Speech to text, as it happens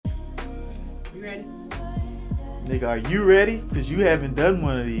You ready? Nigga, are you ready? Because you haven't done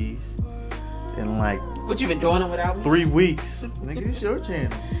one of these in like... What, you been doing them without me? 3 weeks. Nigga, it's your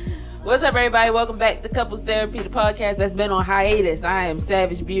channel. What's up, everybody? Welcome back to Couples Therapy, the podcast that's been on hiatus. I am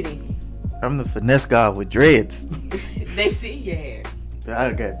Savage Beauty. I'm the finesse guy with dreads. They see your hair.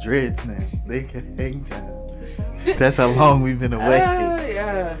 I got dreads now. They got hang time. That's how long we've been away.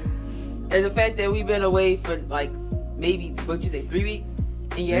 Yeah. And the fact that we've been away for like maybe, what'd you say, 3 weeks?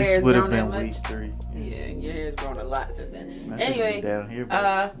 And your hair's grown that much? Week 3. Yeah, and your hair's grown a lot since then. I Anyway, down here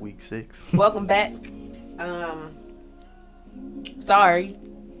by week 6. Welcome back. Sorry.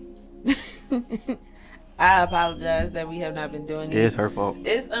 I apologize that we have not been doing this. Yeah, it's her fault.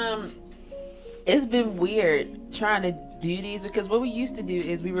 It's been weird trying to do these because what we used to do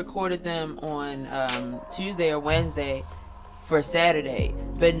is we recorded them on Tuesday or Wednesday for Saturday,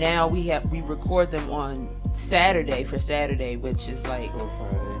 but now we record them on Saturday for Saturday, which is like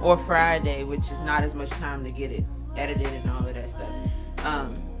or Friday, which is not as much time to get it edited and all of that stuff.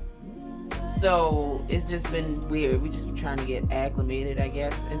 So it's just been weird. We just been trying to get acclimated, I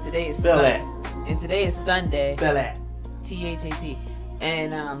guess. And today is Sunday. And today is Sunday. Spell that. THAT.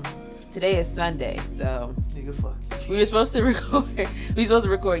 And today is Sunday, so Nigga, fuck. we were supposed to record. We were supposed to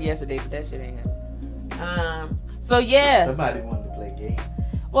record yesterday, but that shit ain't happening. So yeah. Somebody wanted to play game.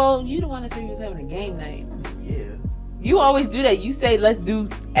 Well, you the one that said we was having a game night. Yeah. You always do that. You say let's do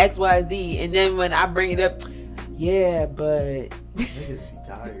X, Y, Z, and then when I bring it up, yeah, but Niggas be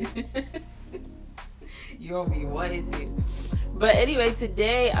tired. you don't be wanting to. But anyway,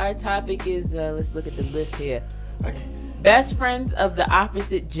 today our topic is let's look at the list here. Okay. Best friends of the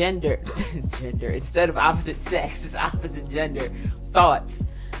opposite gender. Gender instead of opposite sex, it's opposite gender. Thoughts.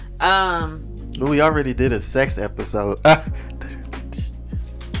 We already did a sex episode.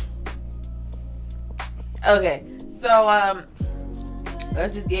 Okay, so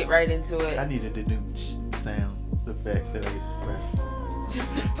let's just get right into it. I needed to do sound effect that I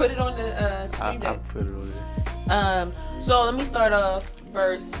pressed. Put it on the screen. I'll put it on there. So let me start off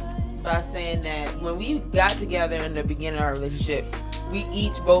first by saying that when we got together in the beginning of our relationship, we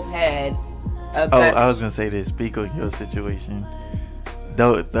each both had a best... I was gonna say this. Speak on your situation.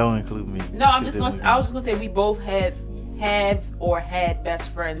 Don't include me. No, I was just gonna say we both have had best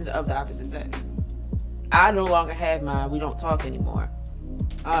friends of the opposite sex. I no longer have mine. We don't talk anymore.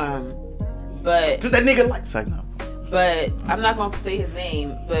 But cause that nigga likes like no. But I'm not gonna say his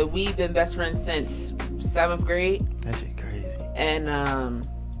name. But we've been best friends since 7th grade. That shit crazy. And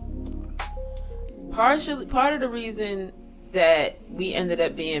part of the reason that we ended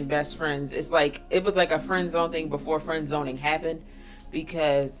up being best friends is like it was like a friend zone thing before friend zoning happened,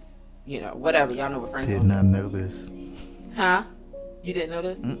 because whatever, y'all know what friend zoning. Did not know this. Huh? You didn't know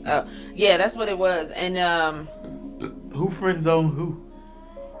this? Oh, yeah, that's what it was. And who friend zone who?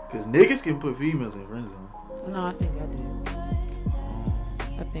 Cause niggas can put females in friend zone. No, I think I did.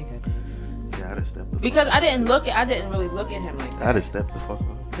 I think I did. Yeah, I'd have stepped the fuck because up. I didn't really look at him like that. I'd have stepped the fuck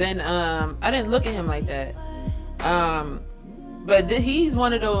up. Then I didn't look at him like that. But he's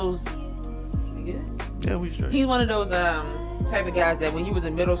one of those. Yeah, we sure. He's one of those type of guys that when you was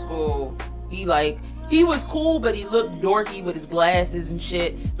in middle school, he was cool, but he looked dorky with his glasses and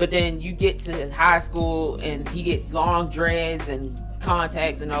shit. But then you get to high school and he get long dreads and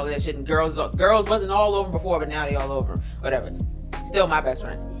contacts and all that shit. And girls wasn't all over him before, but now they all over him. Whatever. Still my best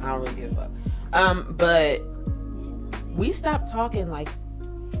friend. I don't really give a fuck. But we stopped talking like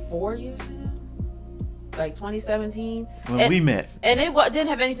 4 years ago, like 2017. When we met. And it didn't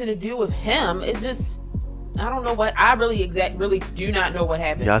have anything to do with him. It just, I don't know what, I really do not know what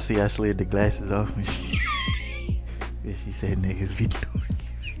happened. Y'all see I slid the glasses off and she said niggas be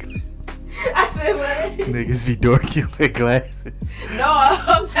dorky. I said what? Niggas be dorky with glasses.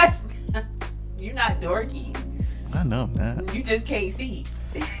 No, you're not dorky. I know I'm not. You just can't see.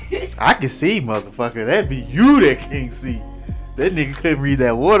 I can see, motherfucker. That'd be you that can't see. That nigga couldn't read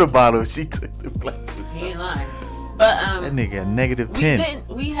that water bottle. She took the glasses. He ain't lying. But that nigga a -10.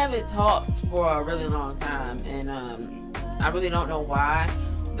 We haven't talked for a really long time, and I really don't know why.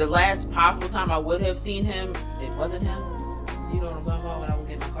 The last possible time I would have seen him, it wasn't him. You know what I'm talking about? When I was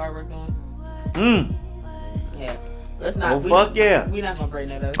getting my car worked on. Yeah. Let's not. Oh fuck yeah. We're not gonna bring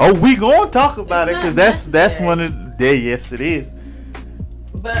that up. Oh, we gonna talk about it because that's necessary. one of the yes it is.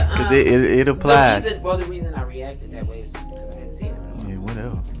 But because it applies. The reason I reacted that way is because I hadn't seen him. Yeah,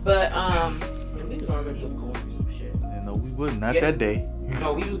 whatever. But we was already going through some shit. Yeah, no, we wasn't. Not that day.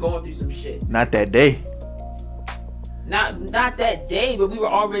 No, we was going through some shit. Not that day. Not that day, but we were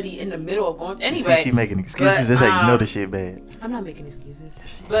already in the middle of going. Anyway, see, she making excuses. That's how you know the shit bad. I'm not making excuses,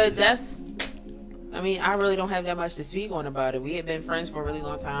 but that's I mean, I really don't have that much to speak on about it. We had been friends for a really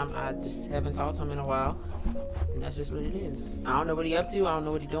long time. I just haven't talked to him in a while. And that's just what it is. I don't know what he up to. I don't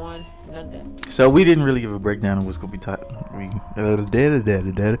know what he doing. None of that. So we didn't really give a breakdown of what's gonna be taught. I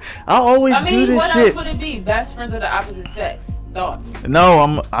always do this what shit. else would it be? Best friends of the opposite sex. Thoughts?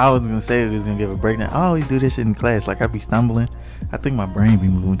 No, I was gonna say we was gonna give a breakdown. I always do this shit in class. Like I be stumbling. I think my brain be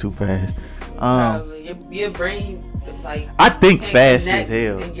moving too fast. Probably. Your brain, like, I think fast as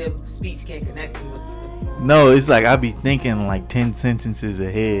hell. And your speech can't connect with No, it's like I be thinking like 10 sentences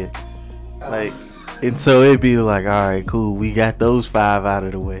ahead. Like, and so it'd be like, all right, cool. We got those 5 out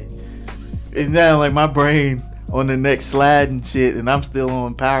of the way. And now like my brain on the next slide and shit, and I'm still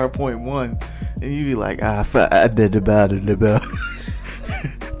on PowerPoint 1. And you be like, I did about it.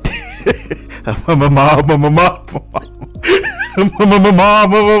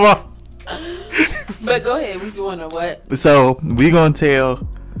 But go ahead, we doing a what? So we gonna tell,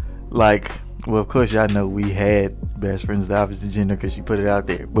 like, well, of course y'all know we had best friends of the opposite gender because she put it out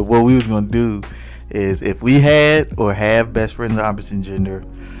there. But what we was gonna do is if we had or have best friends of the opposite gender,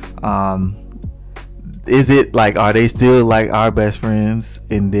 is it like, are they still like our best friends?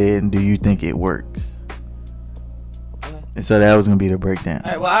 And then do you think it works? And so that was gonna be the breakdown.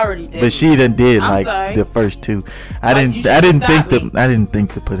 All right, well, I already did. But she done did I'm like sorry. the first 2. I Like, didn't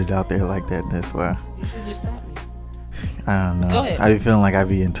think to put it out there like that. That's why. You should just stop me. I don't know. Go ahead. I be feeling like I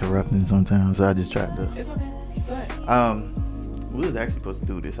be interrupting sometimes, so I just tried to. It's okay. Go ahead. We was actually supposed to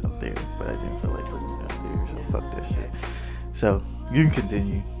do this out there, but I didn't feel like putting it out there, so fuck that shit. So you can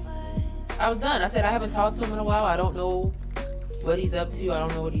continue. I was done. I said I haven't talked to him in a while. I don't know what he's up to. I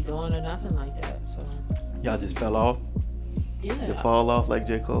don't know what he's doing or nothing like that. So Y'all just fell off. yeah. To fall off like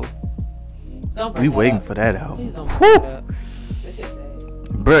J. Cole. Don't bring We that waiting up. for that album. Please don't bring it up. That shit's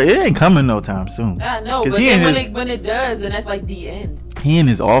sad. Bro, it ain't coming no time soon. I know, 'Cause but he then in when it does, then that's like the end. He in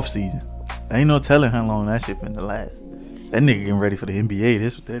his off season. Ain't no telling how long that shit finna last. That nigga getting ready for the NBA.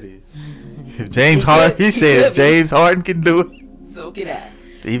 That's what that is. If James Harden, he said if James Harden can do it. So get out.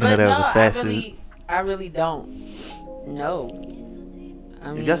 Even though that was a fast suit. I really don't know.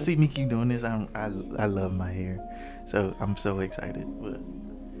 I mean, If y'all see me keep doing this, I love my hair. So I'm so excited. But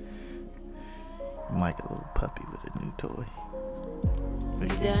I'm like a little puppy with a new toy. You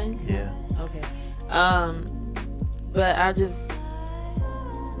done? Yeah. Okay. But I just,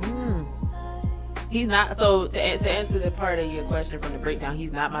 he's not. So to answer the part of your question from the breakdown,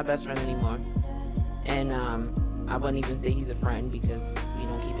 he's not my best friend anymore, and I wouldn't even say he's a friend because we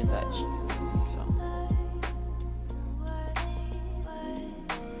don't keep in touch. So.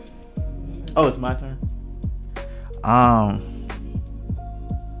 Oh, it's my turn.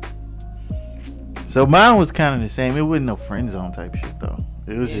 So mine was kind of the same. It wasn't no friend zone type shit though.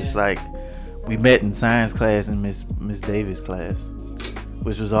 It was just like we met in science class in Miss Davis class,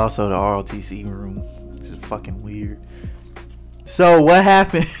 which was also the ROTC room, which is fucking weird. So what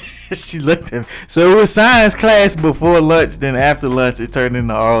happened? She looked at me. So it was science class before lunch. Then after lunch, it turned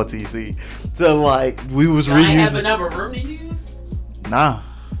into ROTC. So like we was So I ain't have reusing. another room to use. Nah.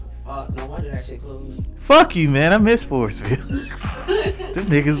 No wonder that shit closed. Fuck you, man. I miss Forestville. Them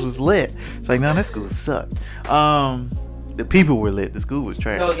niggas was lit. It's like, no, that school sucked. The people were lit. The school was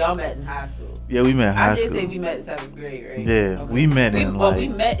trash. No, y'all met in high school. Yeah, we met in high I did school. say we met in 7th grade, right? Yeah, we met in we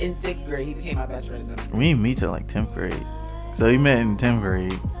met in 6th grade. He became my best friend. So. We didn't meet till like 10th grade. So we met in 10th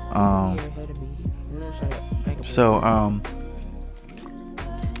grade. So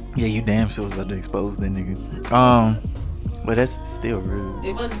yeah, you damn sure was about to expose that nigga. But that's still rude.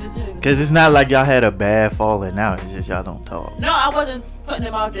 It wasn't just him. Cause it's not like y'all had a bad falling out. It's just y'all don't talk. No, I wasn't putting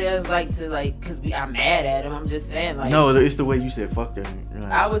him out there as cause I'm mad at him. I'm just saying like. No, it's the way you said fuck that. Like,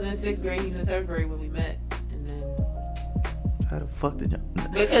 I was in 6th grade. He was in 7th grade when we met, and then. How the fuck did y'all?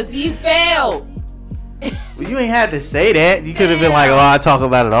 Because he failed. Well, you ain't had to say that. You could have been like, "Oh, I talk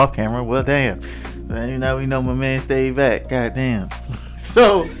about it off camera." Well, damn. But you know, we know my man stayed back. God damn.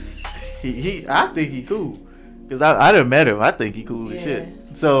 So, I think he cool. Cause I done met him. I think he cool as shit.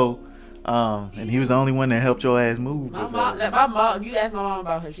 So, and he was the only one that helped your ass move. My mom. You ask my mom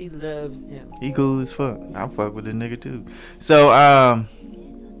about him. She loves him. He cool as fuck. I fuck with the nigga too. So,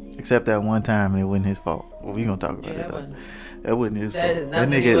 except that one time, and it wasn't his fault. Well, we gonna talk about it though. That wasn't his fault. That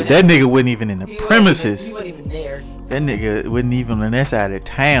nigga wasn't even in the premises. He wasn't even there. That nigga wasn't even on that side of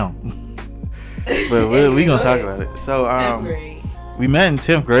town. But we gonna talk about it. So, 10th grade. We met in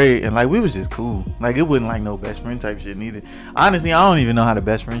 10th grade, and like we was just cool. Like it wasn't like no best friend type shit neither. Honestly, I don't even know how the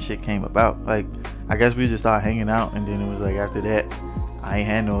best friend shit came about. Like I guess we just started hanging out, and then it was like after that, I ain't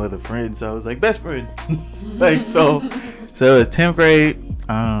had no other friends, so I was like best friend. Like so it was 10th grade.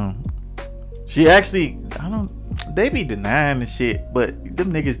 She actually, they be denying the shit, but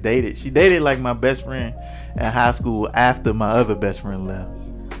them niggas dated. She dated like my best friend in high school after my other best friend left.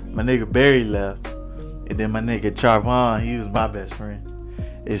 My nigga Barry left, and then my nigga Charvon, he was my best friend,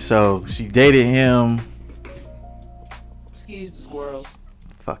 and so she dated him. Excuse the squirrels.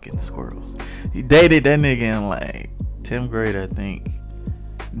 Fucking squirrels. He dated that nigga in like 10th grade, I think.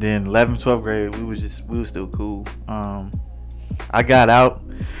 Then 11th, 12th grade, we was still cool. I got out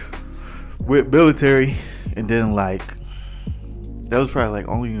with military, and then like that was probably like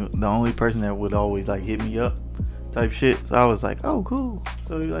the only person that would always like hit me up type shit. So I was like, oh cool.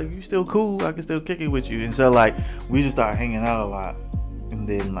 So like you still cool, I can still kick it with you. And so like we just started hanging out a lot. And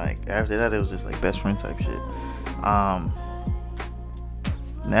then like after that it was just like best friend type shit. And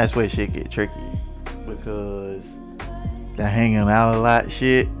that's where shit get tricky, because the hanging out a lot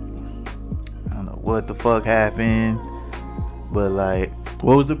shit, I don't know what the fuck happened, but like,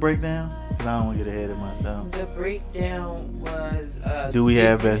 what was the breakdown? 'Cause I don't want to get ahead of myself. The breakdown was, do we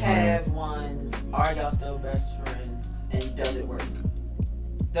have best friends? friends? One, are y'all still best friends? And does it work?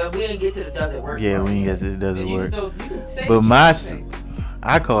 We didn't get to the does it work. Yeah, we didn't get to the does it work. So you can say but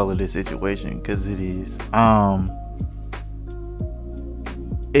I call it a situation because it is.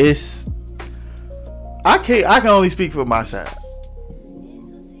 It's I can only speak for my side.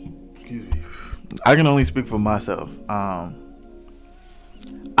 Excuse me. I can only speak for myself. I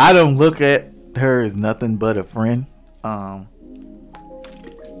don't look at her as nothing but a friend.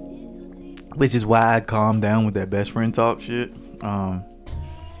 Which is why I calmed down with that best friend talk shit.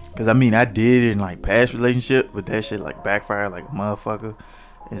 Cause I mean I did in like past relationship, but that shit like backfired like a motherfucker.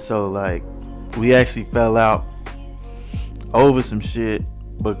 And so like we actually fell out over some shit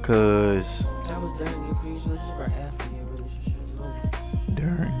because that was during your previous relationship or after your relationship?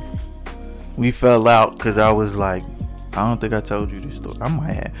 During. We fell out because I was like, I don't think I told you this story. I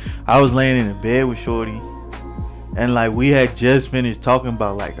might have. I was laying in the bed with Shorty, and like we had just finished talking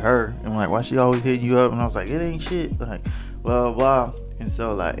about like her, and like why she always hitting you up, and I was like, it ain't shit, like blah blah. And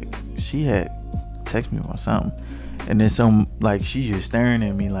so like she had texted me or something, and then some like she just staring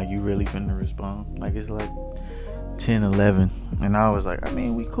at me like you really finna respond, like it's like 10-11, and I was like, I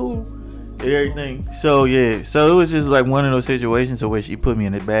mean we cool and everything. So yeah, so it was just like one of those situations where she put me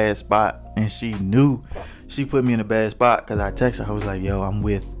in a bad spot, and she knew she put me in a bad spot because I texted her. I was like, yo, I'm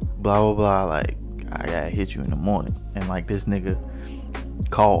with blah blah blah, like I gotta hit you in the morning. And like this nigga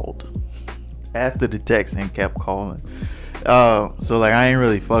called after the text and kept calling. So like I ain't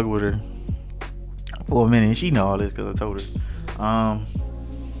really fuck with her for a minute, and she know all this because I told her.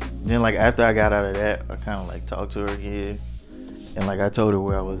 Then like after I got out of that, I kind of like talked to her again, and like I told her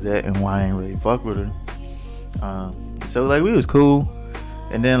where I was at and why I ain't really fuck with her. So like we was cool,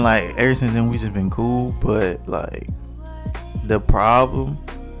 and then like ever since then we just been cool. But like the problem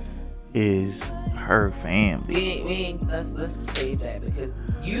is her family. Let's save that, because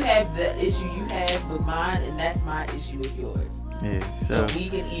you have the issue you have with mine, and that's my issue with yours. Yeah, so we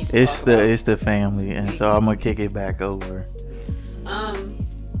can each it's the family, and so I'm gonna kick it back over.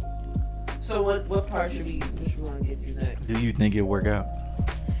 So what part should we want to get to next? Do you think it'll work out?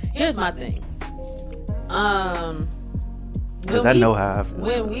 Here's my thing. Because I know how I feel.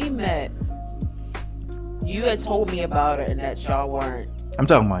 When we met, you had told me about her and that y'all weren't. I'm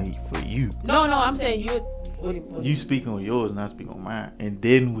talking about for you. No, I'm saying you. What you speaking on yours and I speak on mine, and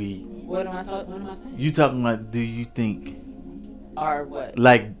then we. What am I saying? You talking about? Do you think? Our what?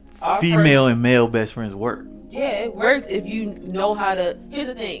 Like our female and male best friends work? Yeah, it works if you know how to. Here's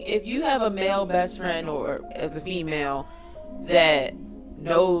the thing: if you have a male best friend or as a female that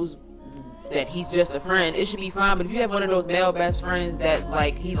knows that he's just a friend, it should be fine. But if you have one of those male best friends that's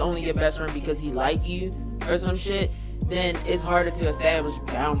like he's only your best friend because he like you or some shit, then it's harder to establish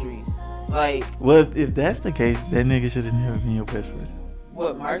boundaries. Like, well, if that's the case, that nigga should have never been your best friend.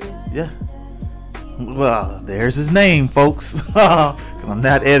 What, Marcus? Yeah. Well, there's his name, folks. Cause I'm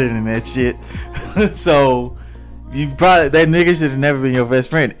not editing that shit. So you probably that nigga should have never been your best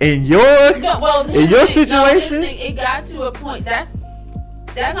friend. In your situation, it got to a point. That's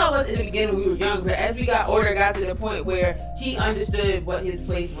how it was in the beginning when we were young. But as we got older, it got to the point where he understood what his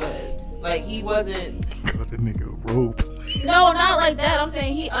place was. Like he wasn't. Got the nigga a rope. No, not like that. I'm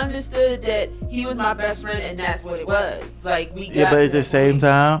saying he understood that he was my best friend, and that's what it was. Like we got. Yeah, but at the same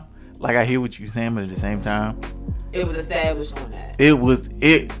time, like I hear what you're saying, but at the same time, it was established on that.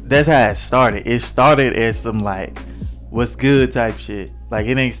 That's how it started. It started as some like, what's good type shit. Like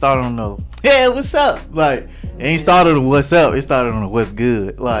it ain't started on no, yeah, what's up? Like it ain't started on what's up. It started on what's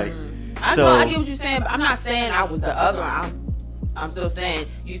good. Like, I know, I get what you're saying, but I'm not saying I was the other one. I'm still saying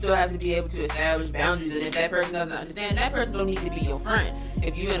you still have to be able to establish boundaries, and if that person doesn't understand, that person don't need to be your friend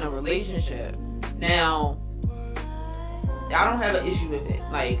if you're in a relationship. Now, I don't have an issue with it.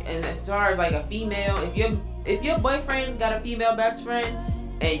 Like, and as far as like a female, if your boyfriend got a female best friend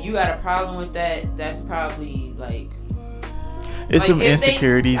and you got a problem with that, that's probably like it's some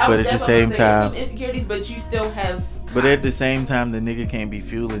insecurities, but at the same time, some insecurities, but you still have. But at the same time, the nigga can't be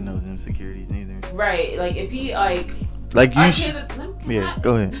fueling those insecurities neither. Right, like if he like you,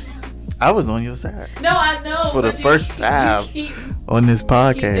 go ahead. I was on your side. No, I know. For the first time on this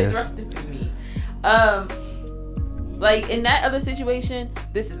podcast. Like in that other situation,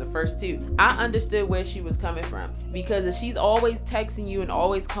 this is the first too. I understood where she was coming from, because if she's always texting you and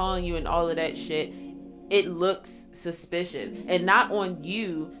always calling you and all of that shit, it looks suspicious. And not on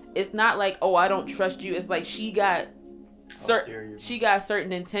you. It's not like, oh, I don't trust you. It's like she got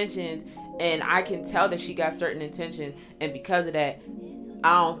certain intentions, and I can tell that she got certain intentions, and because of that,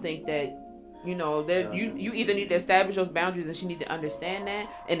 I don't think that, you know, that you either need to establish those boundaries and she need to understand that,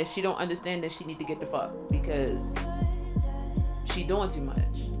 and if she don't understand that, she need to get the fuck, because she doing too much.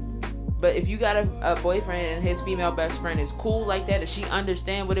 But if you got a boyfriend and his female best friend is cool like that, if she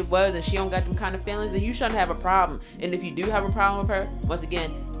understand what it was and she don't got them kind of feelings, then you shouldn't have a problem. And if you do have a problem with her, once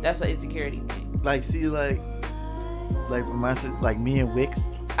again, that's an insecurity thing. Like, see, like for my sister, like me and Wix,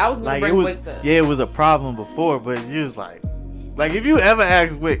 I was gonna bring Wix up. Yeah, it was a problem before, but you was like if you ever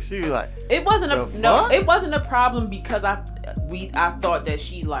asked Wix, she was like, it wasn't a problem because I thought that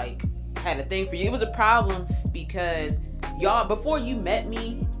she like had a thing for you. It was a problem because y'all, before you met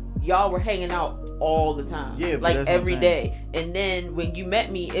me, y'all were hanging out all the time. Yeah, like every day. And then when you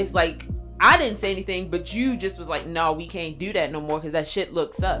met me, it's like I didn't say anything, but you just was like, no, we can't do that no more because that shit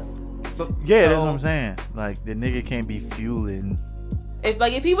looks sus. But, yeah, that's what I'm saying. Like, the nigga can't be fueling.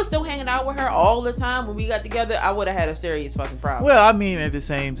 If he was still hanging out with her all the time when we got together, I would have had a serious fucking problem. Well, I mean, at the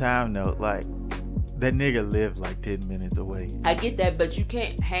same time, though, like, that nigga lived like 10 minutes away. I get that, but you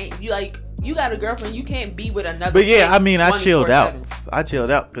can't hang. You got a girlfriend. You can't be with another. But yeah, I mean, I chilled out.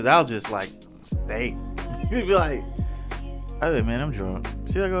 Because I'll just like stay. You'd be like, hey man, I'm drunk.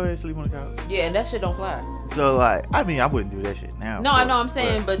 Should I go ahead and sleep on the couch? Yeah, and that shit don't fly. So like, I mean, I wouldn't do that shit now. No, I know I'm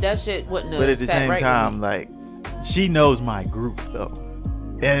saying, but that shit wouldn't. But at the same time, like, she knows my group though,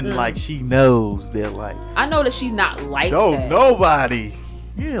 and like she knows that like. I know that she's not like that. Nobody.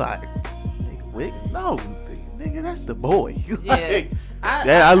 You're like, Wix? No, nigga, that's the boy. Yeah.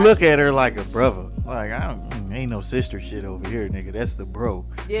 I look at her like a brother. Like, ain't no sister shit over here, nigga. That's the bro.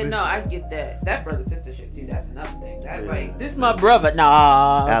 Yeah, no, I get that. That brother sister shit too. That's another thing. That's like, this my brother.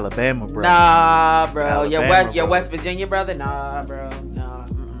 Nah. Alabama brother. Nah, bro. Your West Virginia brother. Nah, bro. Nah.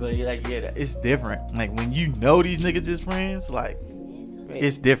 But like, yeah, it's different. Like when you know these niggas just friends, like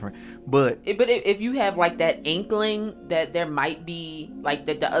it's different. But if you have like that inkling that there might be like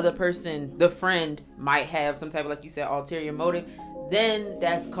that the other person, the friend, might have some type of, like you said, ulterior motive, then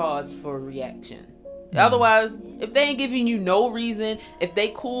that's cause for reaction. Otherwise, if they ain't giving you no reason, if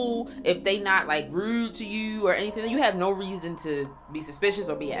they cool, if they not like rude to you or anything, you have no reason to be suspicious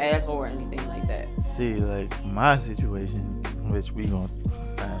or be an asshole or anything like that. See, like my situation, which we gonna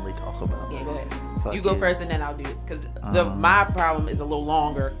finally talk about. Yeah, go ahead. You go first and then I'll do it, because my problem is a little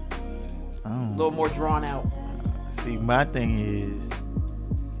longer, a little more drawn out. See, my thing is,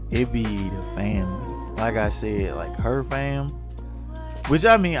 it be the family. Like I said, like her fam. Which,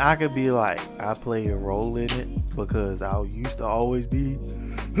 I mean, I could be like, I played a role in it because I used to always be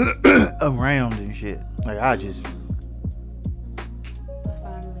around and shit. Like, I just...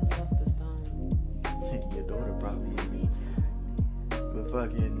 Finally lost the stone. Your daughter probably is. But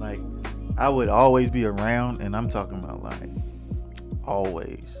fucking, like, I would always be around, and I'm talking about, like,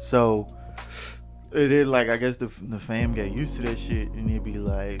 always. So, it is like, I guess the fam got used to that shit, and it'd be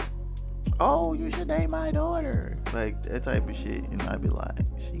like, oh, you should name my daughter, like that type of shit. And I'd be like,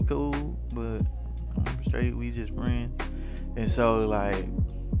 she cool, but I'm straight, we just friends. And so like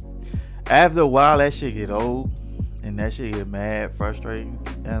after a while that shit get old and that shit get mad, frustrating,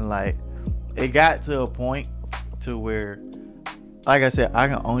 and like it got to a point to where, like I said, I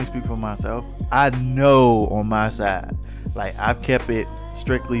can only speak for myself. I know on my side, like I've kept it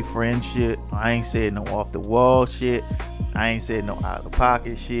strictly friend shit. I ain't said no off the wall shit. I ain't said no out of the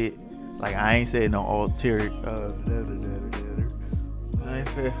pocket shit. Like, I ain't saying no ulterior,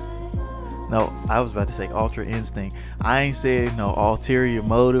 no, I was about to say ultra instinct. I ain't saying no ulterior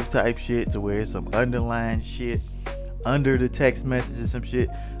motive type shit to where it's some underlying shit under the text messages, some shit.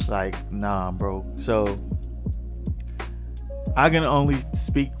 Like, nah, bro. So, I can only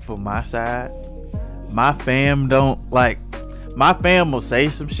speak for my side. My fam don't, like, my fam will say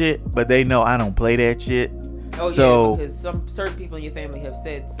some shit, but they know I don't play that shit. Oh, so, yeah, because some certain people in your family have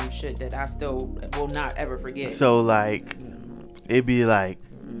said some shit that I still will not ever forget. So, like, it'd be like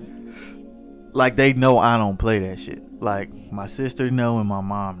they know I don't play that shit. like my sister know and my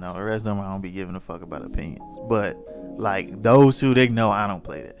mom know. The rest of them I don't be giving a fuck about opinions. But like those two, they know I don't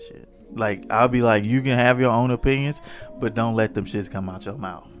play that shit. Like I'll be like, you can have your own opinions, but don't let them shits come out your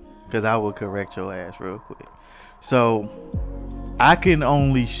mouth, cause I will correct your ass real quick. So I can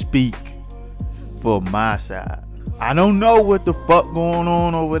only speak for my side. I don't know what the fuck going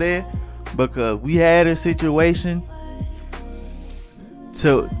on over there, because we had a situation.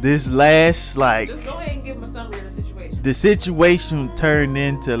 So this last like, just go ahead and give them a summary of the situation. The situation turned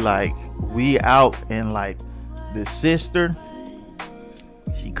into like we out and like the sister,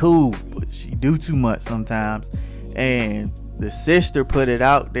 she cool, but she do too much sometimes, and the sister put it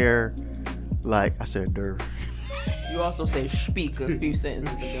out there like I said der. You also say speak a few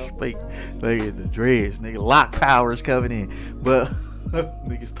sentences ago. Like the dreads, nigga, lock powers coming in, but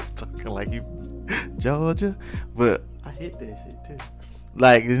niggas start talking like you Georgia, but I hit that shit too.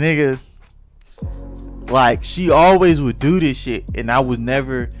 Like the nigga, like she always would do this shit, and I was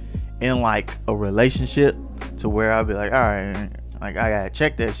never in like a relationship to where I'd be like, all right, like I gotta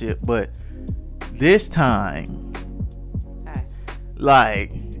check that shit. But this time,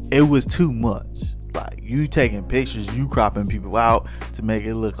 like it was too much. Like you taking pictures, you cropping people out to make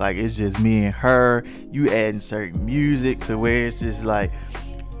it look like it's just me and her. You adding certain music to where it's just like,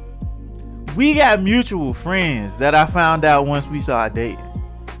 we got mutual friends that I found out once we started dating.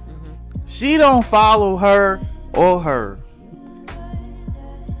 Mm-hmm. She don't follow her or her.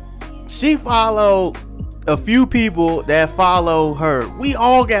 She followed a few people that follow her. We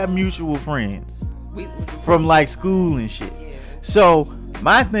all got mutual friends from like school and shit. Yeah. So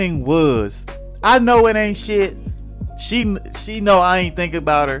my thing was, I know it ain't shit. She know I ain't thinking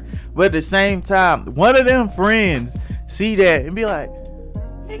about her, but at the same time, one of them friends see that and be like,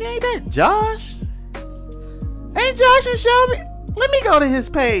 "Nigga, ain't that Josh? Ain't Josh and Shelby? Let me go to his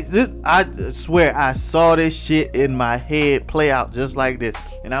page." I swear I saw this shit in my head play out just like this,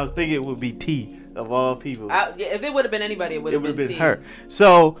 and I was thinking it would be T of all people. If it would have been anybody, it would have been T. her.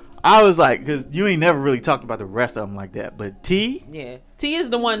 So I was like, because you ain't never really talked about the rest of them like that, but T. Yeah, T is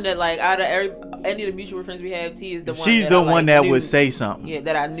the one that like out of any of the mutual friends we have, T is the one. She's the one that would say something. Yeah,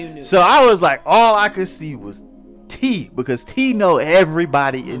 that I knew. So I was like, all I could see was T, because T know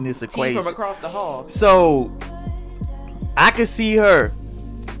everybody in this equation. T from across the hall. So I could see her.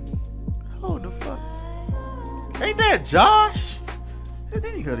 Oh the fuck! Ain't that Josh?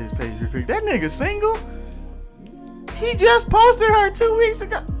 Let me go to his page real quick. That nigga single? He just posted her 2 weeks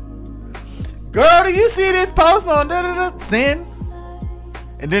ago. Girl, do you see this post on da-da-da? Send.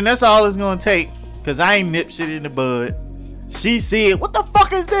 And then that's all it's gonna take, cause I ain't nip shit in the bud. She said, "What the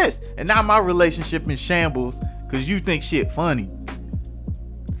fuck is this?" And now my relationship in shambles, cause you think shit funny,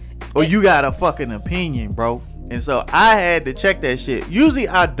 or you got a fucking opinion, bro. And so I had to check that shit. Usually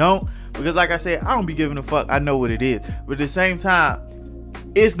I don't, because like I said, I don't be giving a fuck. I know what it is, but at the same time,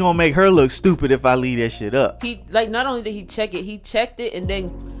 it's gonna make her look stupid if I leave that shit up. He like, not only did he check it, he checked it and then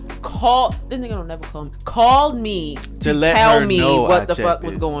called. This nigga don't never call me. Called me to tell me what the fuck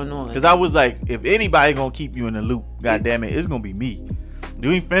was going on. Cause I was like, if anybody gonna keep you in the loop, goddamn it, it's gonna be me.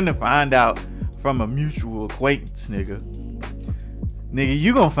 You ain't finna find out from a mutual acquaintance, nigga. Nigga,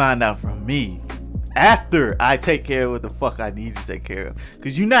 you gonna find out from me after I take care of what the fuck I need to take care of.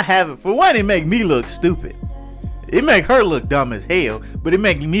 Cause you not having, for one, it make me look stupid. It make her look dumb as hell, but it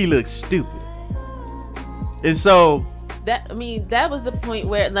make me look stupid. And so that was the point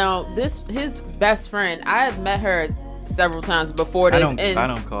where now his best friend, I have met her several times before this. I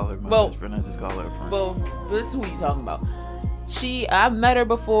don't call her my best friend. I just call her a friend. Well, this is who you talking about. I met her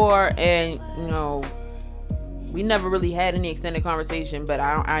before, and we never really had any extended conversation. But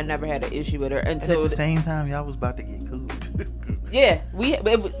I never had an issue with her until and at the same time y'all was about to get cool. Yeah, we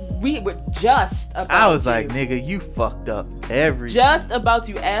were just about. I was like, nigga, you fucked up everything. Just about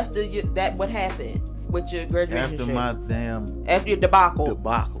to after that. What happened with your graduation? After your debacle.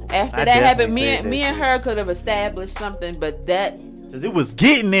 After that happened, me and her could have established something, but that. Cause it was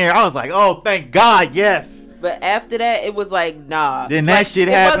getting there. I was like, oh, thank God, yes. But after that, it was like, nah. Then that shit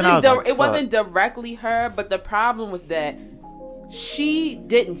happened. It wasn't directly her, but the problem was that she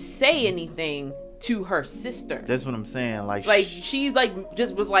didn't say anything to her sister. That's what I'm saying. Like she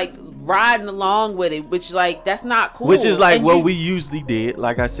just was like riding along with it, which like that's not cool. Which is like what we usually did.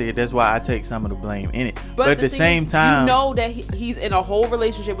 Like I said, that's why I take some of the blame in it. But at the same time, you know that he's in a whole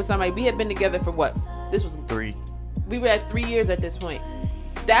relationship with somebody. We had been together for what? This was 3. We were at 3 years at this point.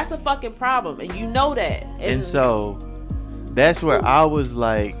 That's a fucking problem, and you know that. And so that's where I was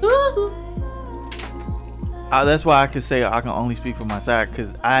like, That's why I could say I can only speak for my side,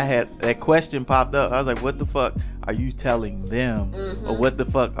 because I had that question popped up. I was like, what the fuck are you telling them? Or what the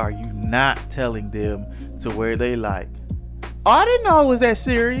fuck are you not telling them to where they like, oh, I didn't know it was that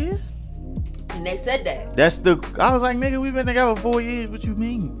serious. And they said that. I was like, nigga, we've been together 4 years. What you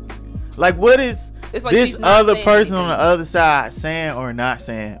mean? Like, what is like this other person anything on the other side saying or not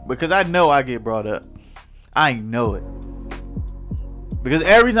saying? Because I know I get brought up. I know it. Because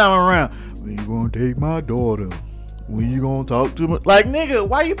every time I'm around, when you gonna take my daughter? When you gonna talk to me? Like, nigga,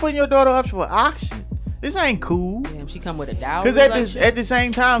 why you putting your daughter up for auction? This ain't cool. Damn, she come with a dowry. Because at the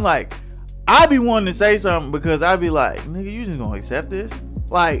same time, like, I be wanting to say something because I be like, nigga, you just gonna accept this?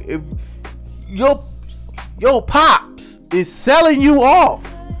 Like, if your pops is selling you off,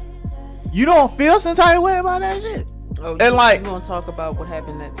 you don't feel some type of way about that shit? Oh, and like, you gonna talk about what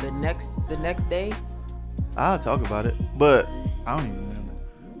happened the next day? I'll talk about it, but I don't even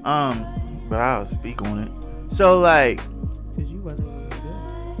remember. But I'll speak on it. So like, cause you wasn't really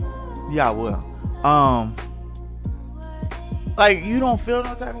good. Yeah, I will. Like, you don't feel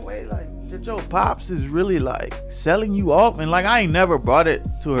no type of way like that your pops is really like selling you off? And like, I ain't never brought it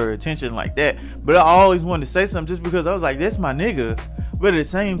to her attention like that, but I always wanted to say something just because I was like, that's my nigga. But at the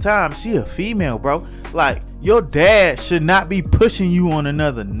same time, she a female, bro. Like, your dad should not be pushing you on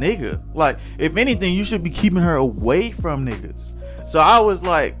another nigga. Like, if anything, you should be keeping her away from niggas. So I was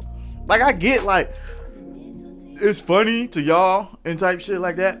like I get like, it's funny to y'all and type shit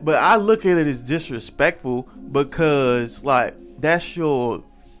like that, but I look at it as disrespectful because like, that's your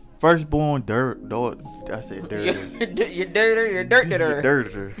firstborn daughter. I said dirter. You're dirter. You're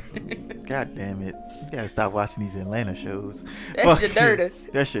dirter. God damn it. You gotta stop watching these Atlanta shows. That's your dirter.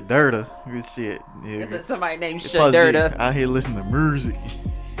 That's your dirter. Good shit. Yeah. That's somebody named Shadirta. Out here listening to music.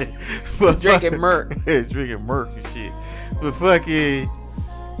 Drinking Merc. Drinking Merc and shit. But fucking,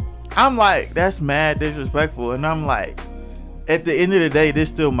 I'm like, that's mad disrespectful. And I'm like, at the end of the day, this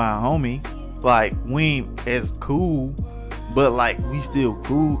still my homie. Like, we ain't as cool, but like, we still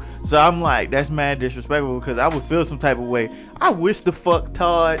cool. So I'm like, that's mad disrespectful, because I would feel some type of way. I wish the fuck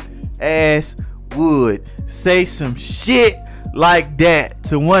Todd ass would say some shit like that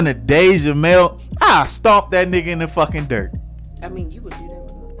to one of Deja Mel. I'll stomp that nigga in the fucking dirt. I mean, you would do that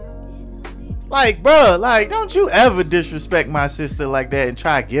with like, bro, like, don't you ever disrespect my sister like that and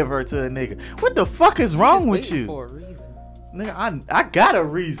try to give her to a nigga. What the fuck is wrong with you? For a reason. Nigga, I got a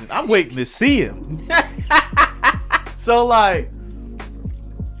reason. I'm waiting to see him. So like,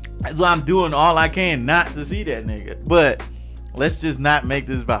 that's why I'm doing all I can not to see that nigga. But let's just not make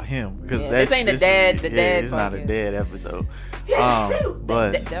this about him, because this ain't the dad. It's not a dad episode.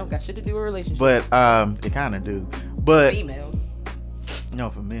 But that don't got shit to do with relationships. But it kind of do. But females. No,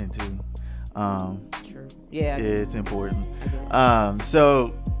 for men too. True. Yeah. It's important.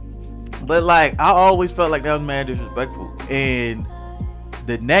 So, but like, I always felt like that was mad disrespectful. And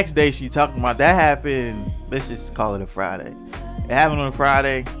the next day she talking about that happened. Let's just call it a Friday. It happened on a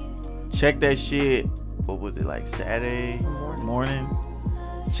Friday. Check that shit. What was it, like Saturday morning?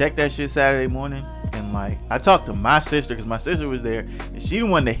 Check that shit Saturday morning. And like, I talked to my sister, because my sister was there, and she the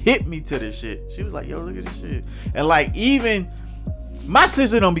one that hit me to this shit. She was like, yo, look at this shit. And like, even my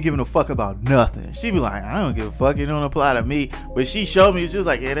sister don't be giving a fuck about nothing. She be like, I don't give a fuck, it don't apply to me. But she showed me, she was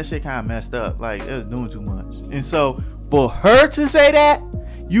like, yeah, that shit kind of messed up. Like, it was doing too much. And so for her to say that,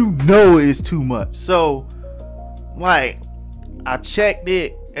 you know it's too much. So like, I checked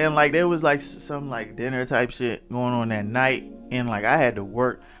it, and like, there was like some like dinner type shit going on that night, and like, I had to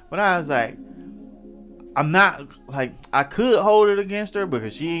work. But I was like, I'm not like, I could hold it against her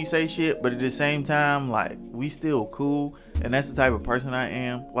because she ain't say shit, but at the same time, like, we still cool, and that's the type of person I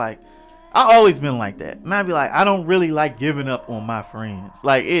am. Like, I always been like that, and I be like, I don't really like giving up on my friends.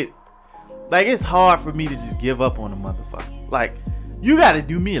 Like, it's hard for me to just give up on a motherfucker. Like, you gotta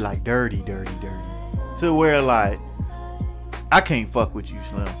do me like dirty, to where like, I can't fuck with you,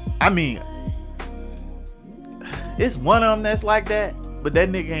 Slim. I mean, it's one of them that's like that, but that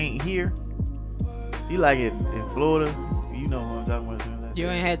nigga ain't here. He like it in Florida. You know what I'm talking about. You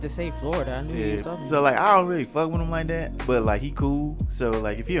ain't had to say Florida. I knew you were talking. So like, I don't really fuck with him like that, but like, he cool. So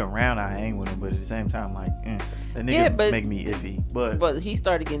like, if he around, I hang with him. But at the same time, like, that nigga make me iffy. But he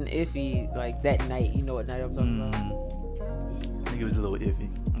started getting iffy like that night. You know what night I'm talking about? Nigga was a little iffy.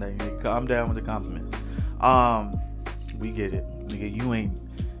 Like, nigga, calm down with the compliments. We get it,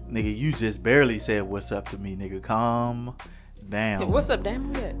 nigga. You just barely said what's up to me, nigga. Calm down. What's up,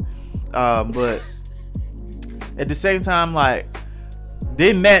 damn it? But at the same time, like,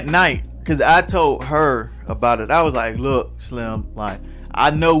 then that night, because I told her about it, I was like, look, Slim, like, I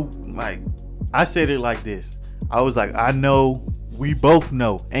know, like, I said it like this. I was like, I know, we both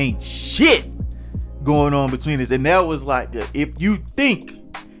know, ain't shit going on between us. And that was like, if you think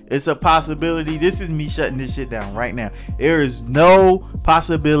it's a possibility, this is me shutting this shit down right now. There is no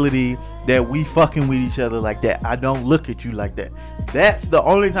possibility that we fucking with each other like that. I don't look at you like that. That's the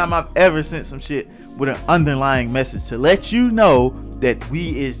only time I've ever sent some shit with an underlying message to let you know that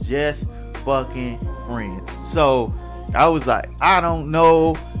we is just fucking friends. So I was like, I don't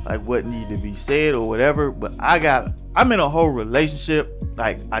know like what need to be said or whatever, but I'm in a whole relationship.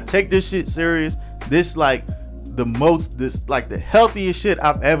 Like, I take this shit serious. This like the healthiest shit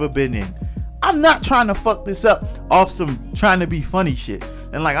I've ever been in. I'm not trying to fuck this up off some trying to be funny shit.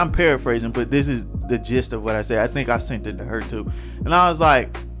 And like, I'm paraphrasing, but this is the gist of what I said. I think I sent it to her too. And I was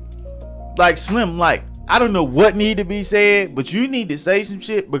like Slim, like, I don't know what need to be said, but you need to say some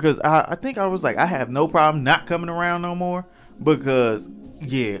shit, because I think I was like, I have no problem not coming around no more, because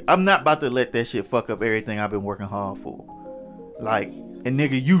yeah, I'm not about to let that shit fuck up everything I've been working hard for. Like, and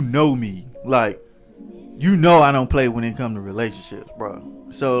nigga, you know me. Like, you know I don't play when it comes to relationships, bro.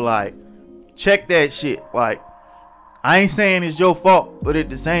 So like, check that shit. Like, I ain't saying it's your fault, but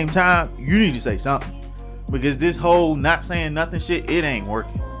at the same time, you need to say something, because this whole not saying nothing shit, it ain't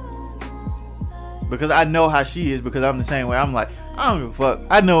working. Because I know how she is, because I'm the same way. I'm like, I don't give a fuck.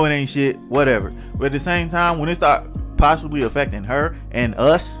 I know it ain't shit, whatever. But at the same time, when it start possibly affecting her and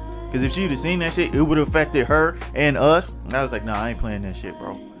us, because if she'd have seen that shit, it would have affected her and us. And I was like, nah, I ain't playing that shit,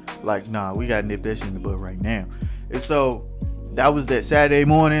 bro. Like, nah, we gotta nip that shit in the bud right now. And so that was that Saturday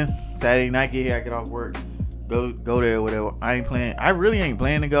morning. Saturday night, get off work, go there, whatever. I really ain't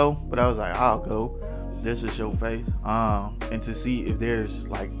planning to go, but I was like, I'll go just to show face, and to see if there's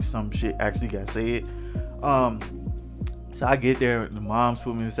like some shit actually got said. So I get there, the mom's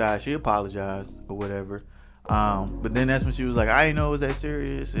put me aside. She apologized or whatever. But then that's when she was like, I didn't know it was that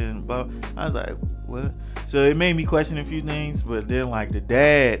serious, and blah. I was like, what? So it made me question a few things. But then like the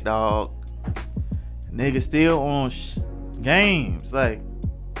dad, dog, nigga still on games. Like,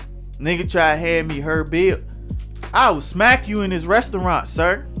 nigga try to hand me her bill. I will smack you in this restaurant,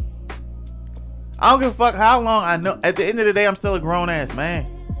 sir. I don't give a fuck how long I know. At the end of the day, I'm still a grown ass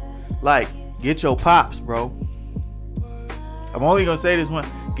man. Like, get your pops, bro. I'm only gonna say this one.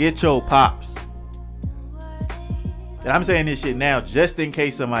 Get your pops. And I'm saying this shit now just in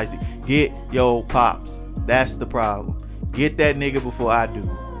case somebody see. Get your pops. That's the problem. Get that nigga before I do.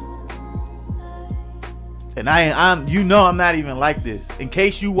 And I'm you know I'm not even like this. In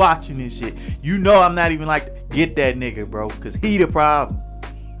case you watching this shit, you know I'm not even like, get that nigga, bro, cause he the problem.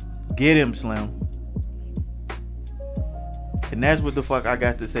 Get him, Slim. And that's what the fuck I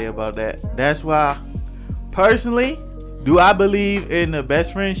got to say about that. That's why, personally, do I believe in the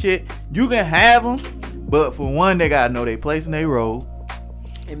best friend shit? You can have them, but for one, they gotta know they place and they role.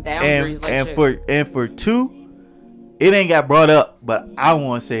 And boundaries, and for two, it ain't got brought up, but I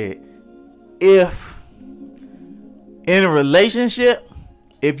want to say it. If in a relationship,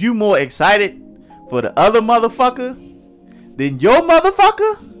 if you more excited for the other motherfucker than your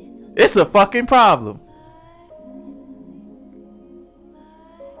motherfucker, it's a fucking problem.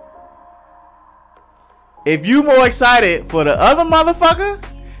 If you more excited for the other motherfucker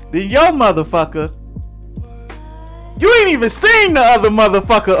than your motherfucker, you ain't even seen the other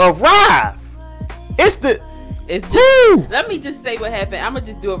motherfucker arrive. It's just, woo! Let me just say what happened. I'm gonna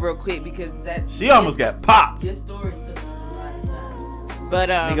just do it real quick because she almost got popped. Your story took a lot of time. But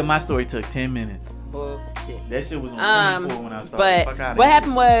nigga, my story took 10 minutes. Bullshit. That shit was on 24 when I started. But what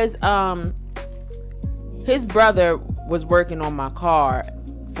happened was, his brother was working on my car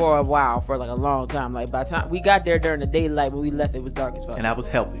for a while, for like a long time. Like, by the time we got there during the daylight, when we left, it was dark as fuck. And I was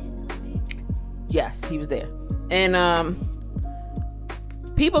helping. Yes, he was there. And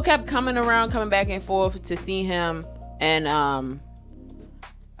people kept coming back and forth to see him. And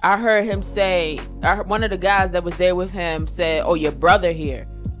I heard him say, one of the guys that was there with him said, "Oh, your brother here."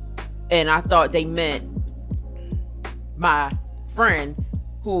 And I thought they meant my friend,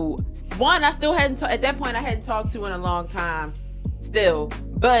 who, one, I still hadn't at that point I hadn't talked to in a long time still.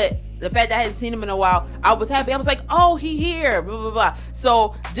 But the fact that I hadn't seen him in a while, I was happy. I was like, oh, he here, blah, blah, blah.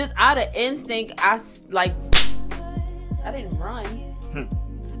 So just out of instinct, I didn't run.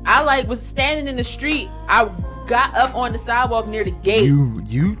 I like was standing in the street. I got up on the sidewalk near the gate.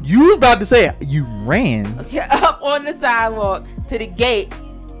 You was about to say you ran. Up on the sidewalk to the gate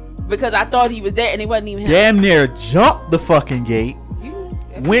because I thought he was there and it wasn't even him. Damn near jumped the fucking gate.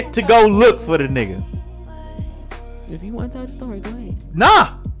 Went to go look for the nigga. If you want to tell the story, go ahead.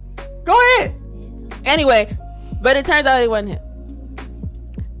 Nah, go ahead. Anyway, but it turns out it wasn't him.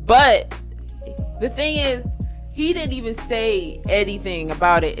 But the thing is, he didn't even say anything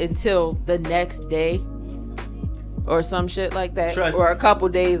about it until the next day or some shit like that. Or a couple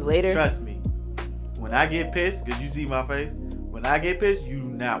days later. Trust me. when I get pissed, because you see my face, when I get pissed, you do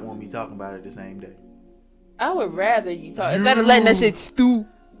not want me talking about it the same day. I would rather you talk instead of letting that shit stew.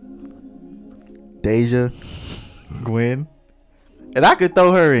 Deja, Gwen, and I could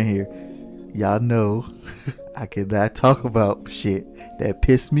throw her in here. Y'all know I cannot talk about shit that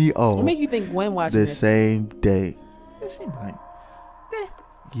pissed me off. What make you think Gwen watching the this? same day? Yeah, she might. Eh.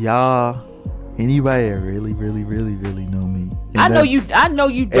 Y'all, anybody that really know me. I know you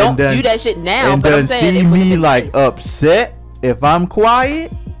don't do that shit now, but I'm saying see me like upset if I'm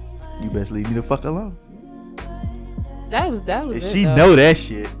quiet. You best leave me the fuck alone. That was it. She know that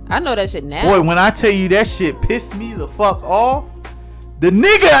shit. I know that shit now. Boy, when I tell you that shit pissed me the fuck off, the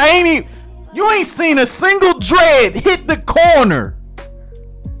nigga ain't even. You ain't seen a single dread hit the corner.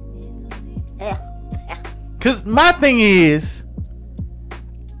 Cause my thing is,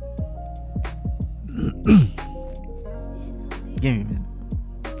 give me a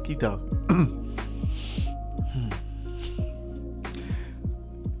minute. Keep talking.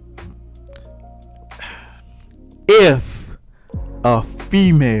 If a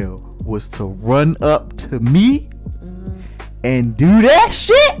female was to run up to me and do that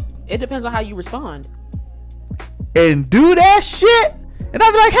shit, it depends on how you respond. And do that shit, and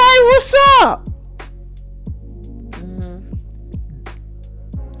I'd be like, hey, what's up?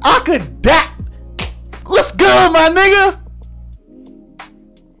 I could die. What's good, my nigga?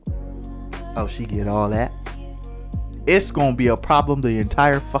 Oh, she get all that? It's gonna be a problem the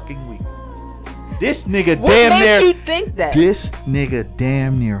entire fucking week. This nigga what damn near. What made you think that? This nigga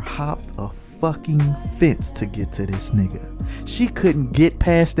damn near hopped a fucking fence to get to this nigga. She couldn't get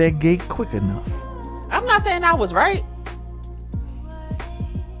past that gate quick enough. I'm not saying I was right.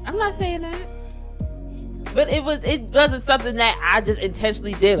 I'm not saying that. But it wasn't something that I just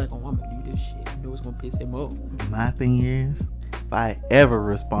intentionally did. Like, oh, I'm gonna do this shit. I know it's gonna piss him off. My thing is, if I ever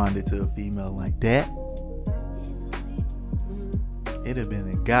responded to a female like that, it'd have been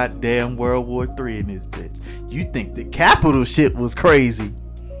a goddamn World War III in this bitch. You think the Capitol shit was crazy?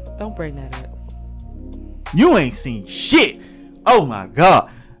 Don't bring that up. You ain't seen shit. Oh my God.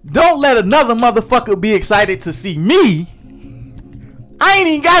 Don't let another motherfucker be excited to see me. I ain't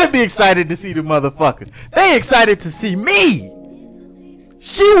even gotta be excited to see the motherfucker. They excited to see me.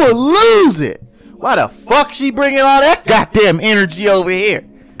 She will lose it. Why the fuck she bringing all that goddamn energy over here?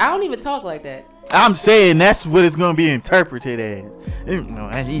 I don't even talk like that. I'm saying that's what it's gonna be interpreted as.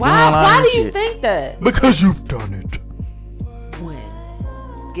 Why do you think that? Because you've done it.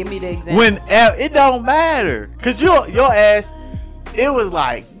 When? Give me the example. When it don't matter, cause your ass, it was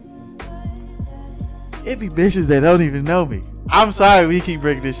like, it be bitches that don't even know me. I'm sorry we keep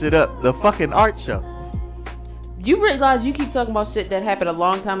bringing this shit up. The fucking art show. You realize you keep talking about shit that happened a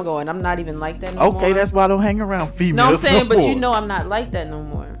long time ago, and I'm not even like that no more. Okay, that's why I don't hang around females. No, I'm saying, but more. you know I'm not like that no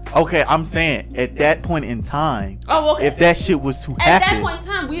more. Okay, I'm saying at that point in time. Oh, okay. If that shit was to happen. At that point in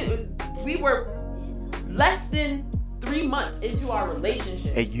time, we were less than 3 months into our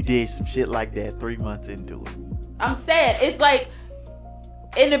relationship. And you did some shit like that 3 months into it. I'm saying it's like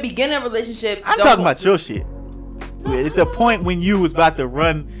in the beginning of a relationship. I'm talking about your shit. At the point when you was about to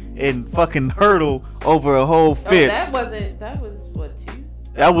run and fucking hurdle over a whole fence. That was what, 2?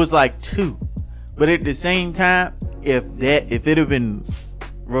 That was like 2. But at the same time, if it had been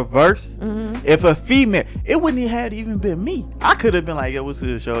reversed, if a female, it wouldn't have even been me. I could have been like, yo, what's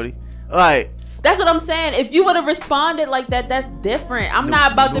good, shorty? Like, that's what I'm saying. If you would have responded like that, that's different. I'm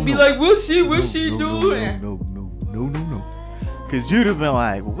not about to be like, what's she doing? No. Cause you'd have been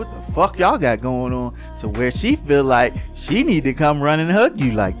like, well, what the fuck y'all got going on? To where she feel like she need to come run and hug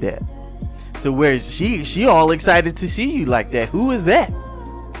you like that. To where she all excited to see you like that. Who is that?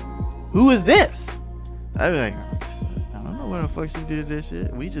 Who is this? I'd be like, I don't know where the fuck she did that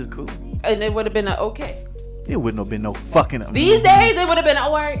shit. We just cool. And it would have been a okay. It wouldn't have been no fucking. These days it would have been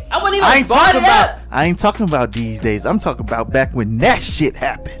alright. I wouldn't even. I ain't talking about these days. I'm talking about back when that shit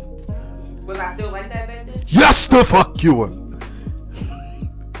happened. Was I still like that back then? Yes, the fuck you were.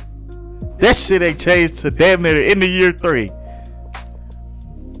 That shit ain't changed to damn near the end of year 3.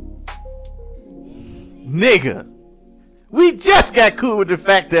 Nigga, we just got cool with the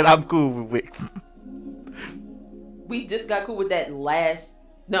fact that I'm cool with Wix. We just got cool with that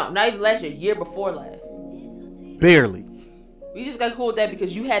not even last year before last. Barely. We just got cool with that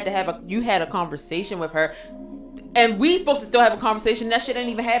because you had a conversation with her. And we supposed to still have a conversation. That shit ain't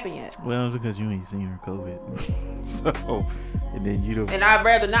even happened yet. Well, because you ain't seen her COVID. So, and then you don't. And I'd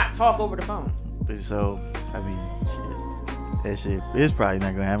rather not talk over the phone. So, I mean, shit. That shit is probably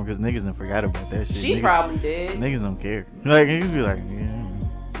not gonna happen because niggas done forgot about that shit. She probably did. Niggas don't care. Like, niggas be like, yeah,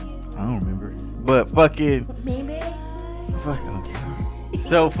 I don't remember. But fucking. Maybe. Fucking.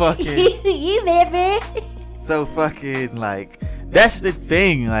 So fucking. You never. So fucking like that's the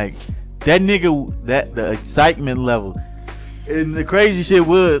thing. Like that nigga, that the excitement level, and the crazy shit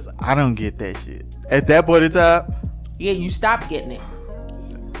was I don't get that shit at that point in time. Yeah, you stopped getting it.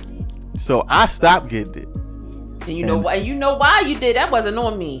 So I stopped getting it. And you know why? You know why you did? That wasn't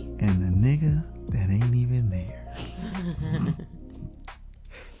on me. And the nigga that ain't even there.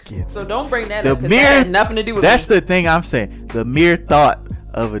 So don't bring that up, because that had nothing to do with that's me. The thing I'm saying. The mere thought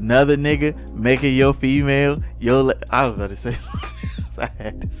of another nigga making your female, I was about to say so I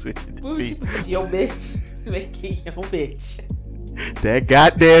had to switch it to female. Yo bitch. Making your bitch. That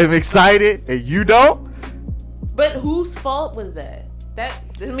goddamn excited and you don't? But whose fault was that? That's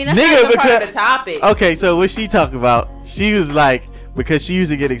nigga, not part of the topic. Okay, so what she talking about? She was like, because she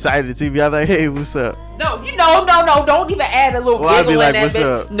used to get excited to see me. I was like, hey, what's up? No, don't even add a little giggle I'd be like, in that what's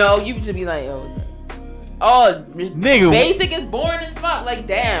bitch. up? No, you just be like, oh, what's up? Oh, nigga, basic is boring as fuck. Like,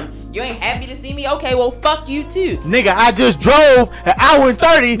 damn, you ain't happy to see me? Okay, well, fuck you too. Nigga, I just drove an hour and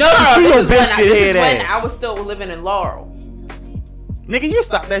 30 No, to see your biscuit head ass. When I was still living in Laurel. Nigga, you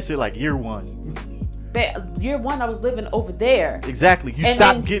stopped that shit like year one. But year one, I was living over there. Exactly. You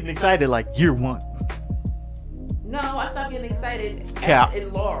stopped getting excited like year one. No, I stopped getting excited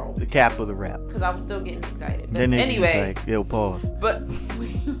in Laurel. The cap of the rap. Because I was still getting excited. But then anyway. Like, yo, pause. But,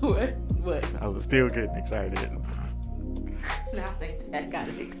 what? I was still getting excited. Now I think that got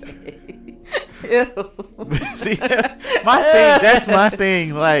it excited. See, that's my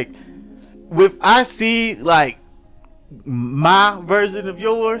thing. Like, I see, like, my version of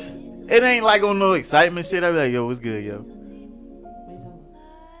yours, it ain't like on no excitement shit. I be like, yo, what's good, yo?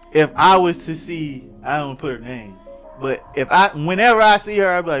 If I was to see, I don't put her name, but whenever I see her,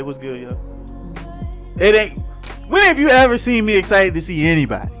 I be like, what's good, yo? It ain't. When have you ever seen me excited to see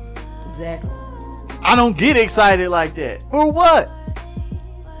anybody? Exactly. I don't get excited like that. For what?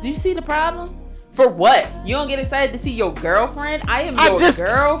 Do you see the problem? For what? You don't get excited to see your girlfriend? I am your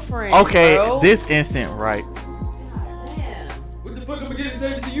girlfriend. Okay, bro. This instant, right? What the fuck am I getting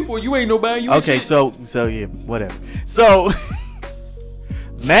excited to see you for? You ain't nobody. You okay, so yeah, whatever. So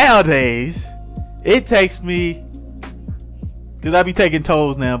nowadays, it takes me, because I be taking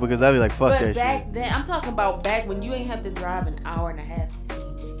tolls now because I be like, fuck that shit. But back then, I'm talking about back when you ain't have to drive an hour and a half to see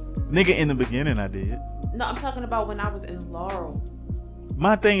me. Nigga, in the beginning I did. No, I'm talking about when I was in Laurel.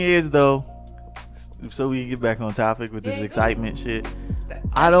 My thing is though, so we get back on topic with this excitement shit.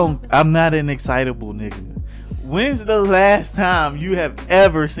 I'm not an excitable nigga. When's the last time you have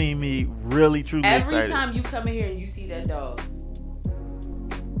ever seen me really truly excited? Every time you come in here and you see that dog.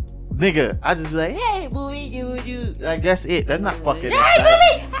 Nigga, I just be like, hey, booby, you. Like, that's it. That's not fucking hey,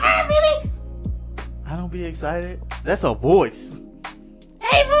 excited. Hey, baby. I don't be excited. That's a voice.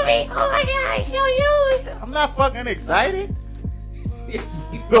 Hey, booby. Oh, my God. I show you. I'm not fucking excited. Yes,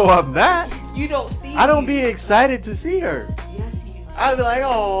 you No, I'm not. You don't see I don't be excited to see her. Yes, you do. I be like,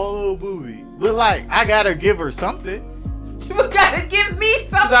 oh, little booby. But, like, I gotta give her something. You gotta give me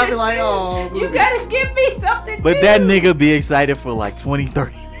something. I be like, oh, booby. You gotta give me something, But too. that nigga be excited for, like, 20,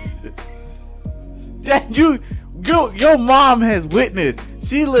 30 minutes. That your mom has witnessed.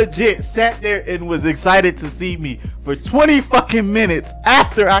 She legit sat there and was excited to see me for 20 fucking minutes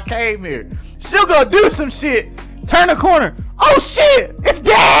after I came here. She'll go do some shit, turn a corner. Oh shit, it's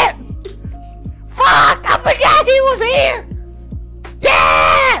Dad! Fuck, I forgot he was here.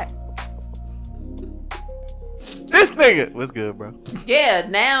 Dad! This nigga, what's good, bro? Yeah,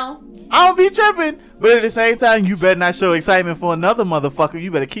 now. I don't be tripping, but at the same time, you better not show excitement for another motherfucker. You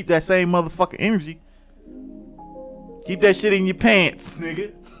better keep that same motherfucking energy. Keep that shit in your pants,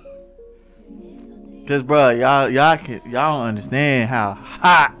 nigga. Cause, bro, y'all don't understand how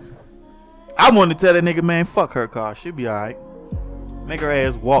hot. I want to tell that nigga, man, fuck her car. She'll be all right. Make her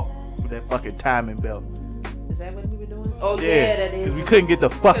ass walk with that fucking timing belt. Is that what we were doing? Oh yeah, that is. Cause we couldn't get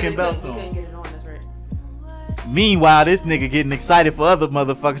the fucking belt on. We couldn't get it on. That's right. Meanwhile, this nigga getting excited for other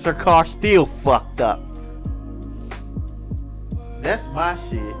motherfuckers. Her car still fucked up. That's my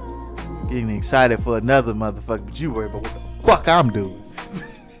shit. Getting excited for another motherfucker, but you worry about what the fuck I'm doing.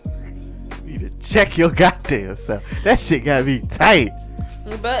 You need to check your goddamn self. That shit gotta be tight.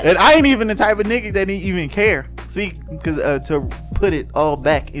 But and I ain't even the type of nigga that ain't even care. See, because to put it all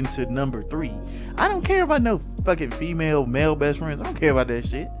back into number 3, I don't care about no fucking female, male best friends. I don't care about that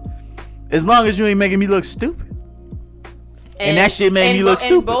shit. As long as you ain't making me look stupid. And that shit made me look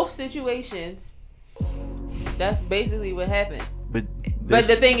stupid. In both situations, that's basically what happened. But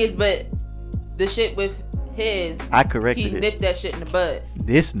the thing is, the shit with his, I corrected he nipped that shit in the bud.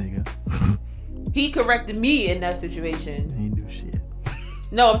 This nigga. He corrected me in that situation. He ain't do shit.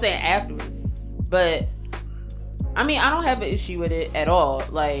 No, I'm saying afterwards. But I mean, I don't have an issue with it at all.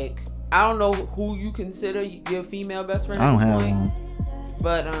 Like, I don't know who you consider your female best friend. I don't at this have point, one.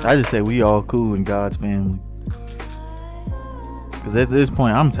 but I just say we all cool in God's family. Cause at this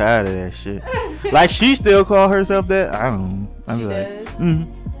point, I'm tired of that shit. Like, she still call herself that. I don't know. I be like,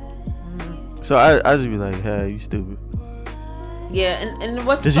 So I just be like, hey, you stupid. Yeah, and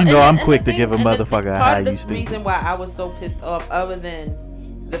what's because I'm quick to give a motherfucker a high. You stupid. The reason why I was so pissed off, other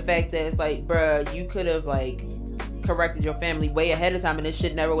than the fact that it's like, bruh, you could have like corrected your family way ahead of time, and this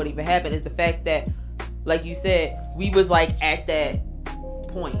shit never would even happen. Is the fact that, like you said, we was like at that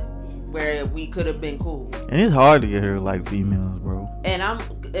point where we could have been cool. And it's hard to get her like females, bro. And I'm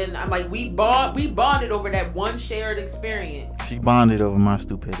like, we bonded over that one shared experience. She bonded over my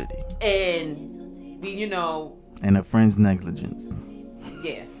stupidity. And we, and a friend's negligence.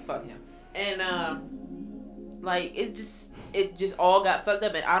 Yeah, fuck him. And like it just all got fucked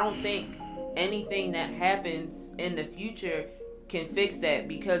up, and I don't think anything that happens in the future can fix that,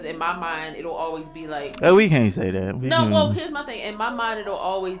 because in my mind it'll always be like, oh, we can't say that. Well, here's my thing. In my mind it'll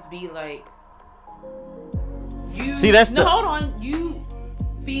always be like, you hold on, you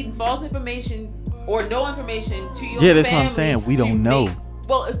feeding false information or no information to your family. Yeah, that's what I'm saying. We don't know.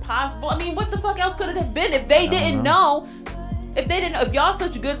 Well, it's possible. I mean, what the fuck else could it have been if they didn't know? If y'all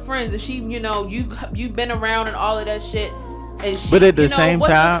such good friends and she, you've been around and all of that shit, and she, but at the same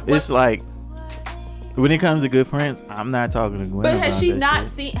time, it's like, when it comes to good friends, I'm not talking to Gwen. But has she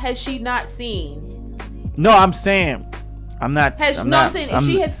not seen? No, I'm saying, I'm not. I'm saying if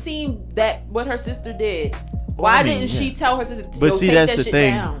she had seen that what her sister did, why didn't she tell her sister to take that shit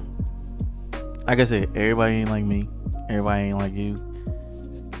down? Like I said, everybody ain't like me. Everybody ain't like you.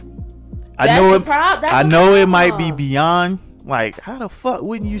 I know it might be beyond. Like, how the fuck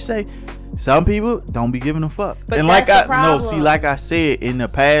wouldn't you say? Some people don't be giving a fuck. But and like like I said, in the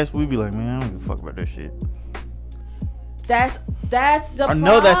past, we'd be like, man, I don't give a fuck about that shit. That's the problem. I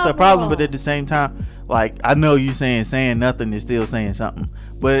know that's the problem, but at the same time, like, I know you saying nothing is still saying something.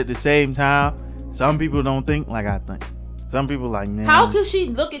 But at the same time, some people don't think like I think. Some people like, man, how could she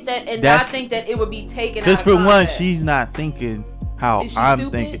look at that and not think that it would be taken out of context? Because for one, she's not thinking how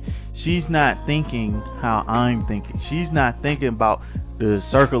I'm thinking. She's not thinking how I'm thinking. She's not thinking about the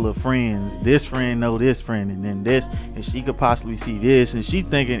circle of friends. This friend know this friend, and then this, and she could possibly see this, and she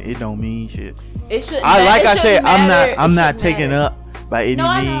thinking it don't mean shit. It shouldn't. I'm not taking up by any means.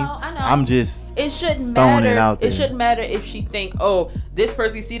 I know. I'm just. It shouldn't throwing matter. It out there. It shouldn't matter if she think, oh, this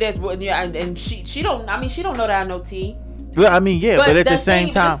person see that, and she don't. I mean, she don't know that I know T. Well, I mean, yeah, but at the same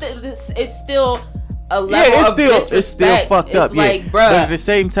time, it's still a level of disrespect. It's still fucked up. Like, bruh, but at the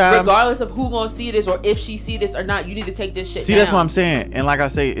same time, regardless of who gonna see this or if she see this or not, you need to take this shit down. That's what I'm saying. And like I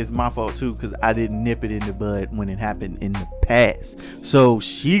say, it's my fault too, because I didn't nip it in the bud when it happened in the past. So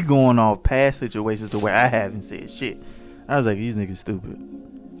she going off past situations to where I haven't said shit. I was like, these niggas stupid.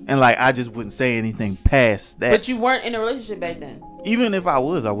 And like, I just wouldn't say anything past that. But you weren't in a relationship back then. Even if I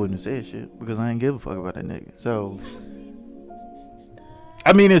was, I wouldn't have said shit, because I ain't give a fuck about that nigga. So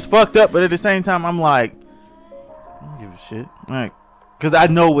I mean, it's fucked up, but at the same time, I'm like, I don't give a shit. Like, because I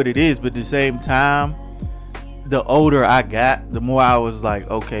know what it is, but at the same time, the older I got, the more I was like,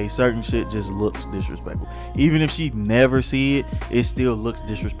 okay, certain shit just looks disrespectful. Even if she never see it, it still looks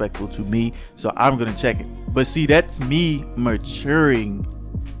disrespectful to me, so I'm going to check it. But see, that's me maturing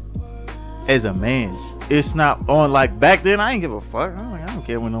as a man. It's not on, like, back then, I ain't give a fuck. I'm like, I don't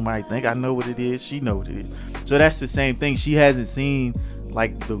care what nobody think. I know what it is. She know what it is. So that's the same thing. She hasn't seen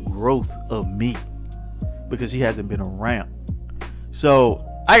like the growth of me because she hasn't been around. So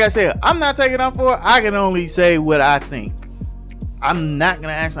like I said, I'm not taking up for her. I can only say what I think. I'm not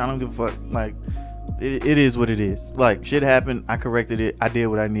gonna ask her. I don't give a fuck. Like, it is what it is. Like, shit happened, I corrected it, I did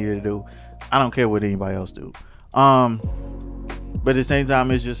what I needed to do. I don't care what anybody else do. But at the same time,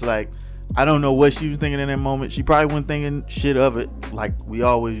 it's just like, I don't know what she was thinking in that moment. She probably wasn't thinking shit of it. Like, we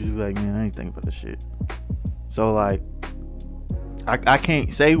always be like, man, I ain't thinking about this shit. So like, I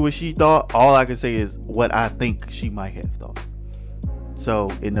can't say what she thought. All I can say is what I think she might have thought. So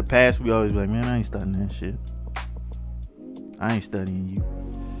in the past, we always be like, man, I ain't studying that shit. I ain't studying you.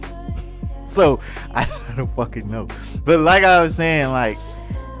 So I don't fucking know. But like I was saying, like,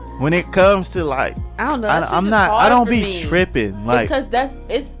 when it comes to like, I don't know. I don't be tripping. Like, because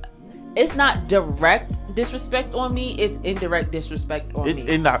it's not direct disrespect on me. It's indirect disrespect on me. It's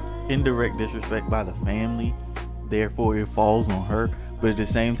indirect disrespect by the family. Therefore, it falls on her. But at the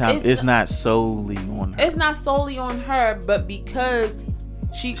same time, it's not solely on her. It's not solely on her, but because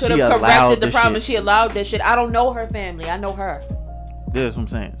she could have corrected the problem, she allowed that shit. I don't know her family. I know her. That's what I'm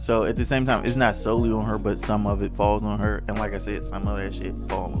saying. So at the same time, it's not solely on her, but some of it falls on her. And like I said, some of that shit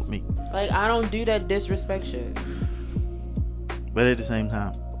falls on me. Like, I don't do that disrespect shit. But at the same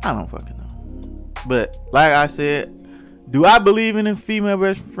time, I don't fucking know. But like I said, do I believe in a female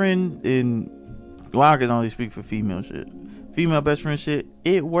best friend? Well, I can only speak for female shit. Female best friend shit,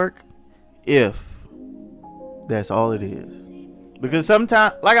 it work if that's all it is. Because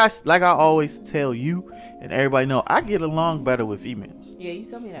sometimes, like I always tell you and everybody know, I get along better with females. Yeah, you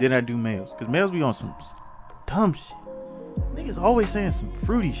tell me that. Than I do males. Because males be on some dumb shit. Niggas always saying some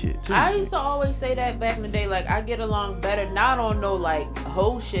fruity shit too. I used to always say that back in the day. Like, I get along better, not on no like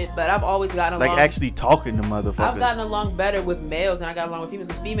whole shit, but I've always gotten along. Like actually talking to motherfuckers. I've gotten along better with males than I got along with females.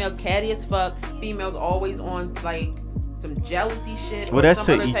 Because females catty as fuck. Females always on like some jealousy shit. Well, that's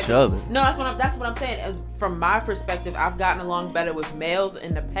to each other. No, that's what I'm saying. As from my perspective, I've gotten along better with males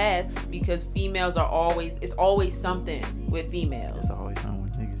in the past because females are always. It's always something with females. It's always something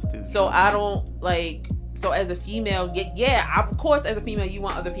with niggas too. So I don't like. So as a female, yeah, of course, as a female, you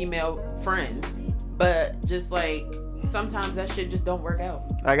want other female friends, but just like sometimes that shit just don't work out.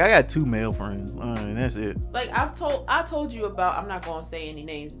 Like I got 2 male friends, and that's it. Like I told you about. I'm not gonna say any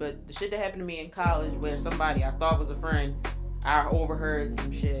names, but the shit that happened to me in college, where somebody I thought was a friend, I overheard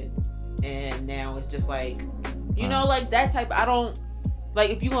some shit, and now it's just like, you know, like that type. I don't like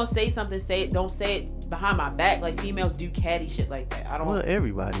if you gonna say something, say it. Don't say it behind my back. Like females do catty shit like that. I don't. Well,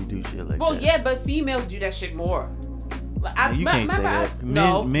 everybody do shit like that. Well, yeah, but females do that shit more. Like, you can't say that.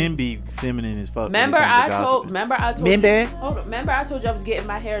 Men be feminine as fuck. Remember I told you I was getting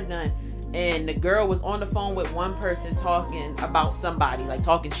my hair done, and the girl was on the phone with one person talking about somebody, like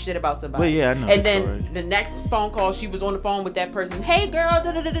talking shit about somebody. Well, yeah, I know. And then the next phone call, she was on the phone with that person. Hey, girl,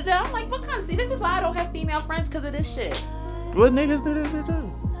 da da da da da. I'm like, what kind of? See, this is why I don't have female friends because of this shit. What niggas do this shit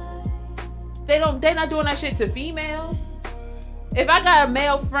too? They're not doing that shit to females. If I got a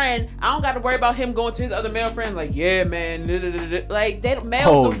male friend, I don't got to worry about him going to his other male friend like, yeah, man, like they males.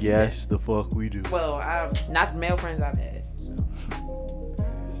 Oh yes, the fuck we do. Well, not the male friends I've had.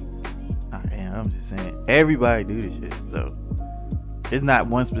 I'm just saying, everybody do this shit. So it's not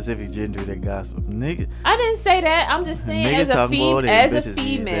one specific gender that gossip. Nigga, I didn't say that. I'm just saying, as a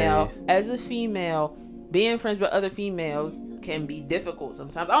female, being friends with other females can be difficult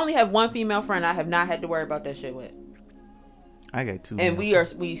sometimes. I only have one female friend I have not had to worry about that shit with. I got 2. And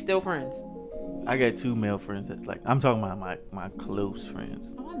we still friends. I got 2 male friends that's like, I'm talking about my close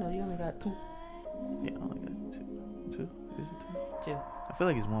friends. Oh, I know you only got 2. Yeah, I only got 2. 2? Is it 2? 2. I feel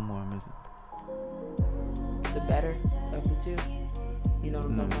like it's one more I'm missing. The better of the 2. You know what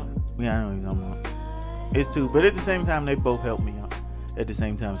I'm talking about? Yeah, I know what you're talking about. It's 2, but at the same time, they both help me out at the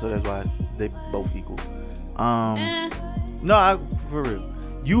same time, so that's why they both equal. No, for real.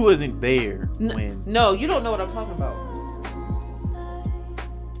 You wasn't there when. No, you don't know what I'm talking about.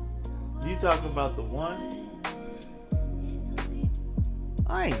 You talking about the one?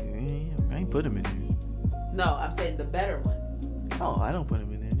 I ain't put him in there. No, I'm saying the better one. Oh, I don't put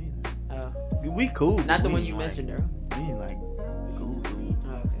him in there neither. Oh. We cool. Not the we one you mentioned, though. We ain't like cool.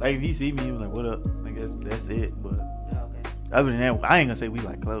 Oh, okay. Like if you see me, you like, what up? I guess that's it. But okay. Other than that, I ain't gonna say we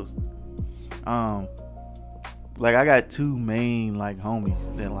like close. Like I got 2 main like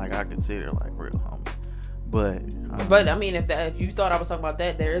homies that like I consider like real homies. But I mean, if you thought I was talking about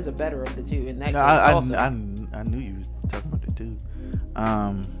that, there is a better of the 2 in that case. I knew you was talking about the 2.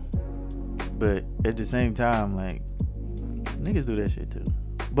 But at the same time, like niggas do that shit too.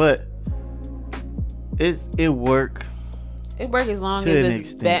 But it work. It work as long as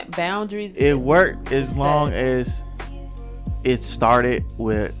it's boundaries. It work as long as it started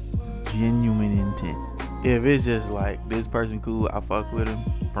with genuine intent. If it's just like this person cool, I fuck with him,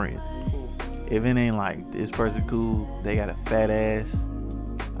 friends. If it ain't like this person cool, they got a fat ass,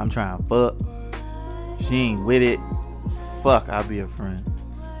 I'm trying to fuck, she ain't with it, fuck, I'll be a friend.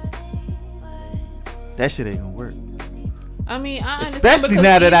 That shit ain't gonna work. I mean, I understand, especially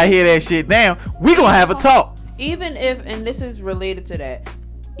now that I hear that shit now, we gonna have a talk. Even if, and this is related to that,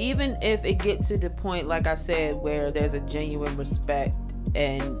 even if it gets to the point, like I said, where there's a genuine respect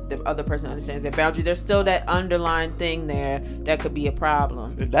and the other person understands their boundary, there's still that underlying thing there that could be a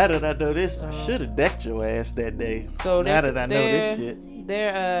problem. Now that I know this, I should have decked your ass that day. So now that I know this shit,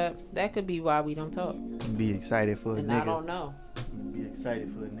 that could be why we don't talk. Be excited for a nigga. I don't know. Be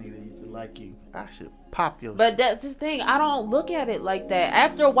excited for a nigga that used to like you. I should pop your. But that's the thing. I don't look at it like that.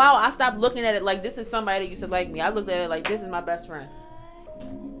 After a while, I stopped looking at it like this is somebody that used to like me. I looked at it like this is my best friend.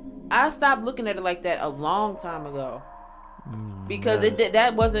 I stopped looking at it like that a long time ago. Because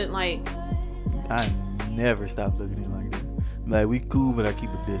that wasn't like. I never stopped looking at it like that. Like we cool, but I keep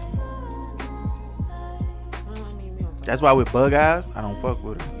a distance. I mean, we don't That's why with Bug Eyes, I don't fuck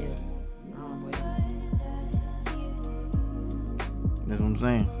with her. Yeah. I don't blame That's what I'm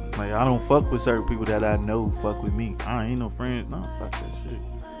saying. Like, I don't fuck with certain people that I know fuck with me. I ain't no friends. No, fuck that shit.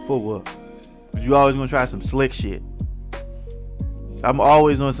 For what? Cause you always gonna try some slick shit. I'm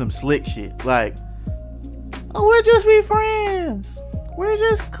always on some slick shit. Like, oh, we'll just be friends. We're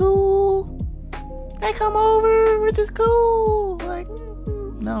just cool. They come over. We're just cool. Like,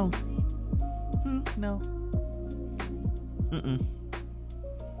 no. No.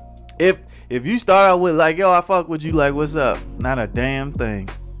 If you start out with like, yo, I fuck with you, like, what's up? Not a damn thing.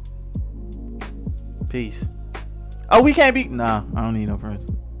 Peace. Oh, we can't be. Nah, I don't need no friends.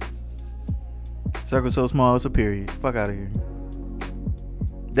 Circle so small, it's a period. Fuck out of here.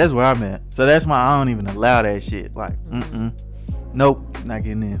 That's where I'm at. So that's why I don't even allow that shit. Like, nope, not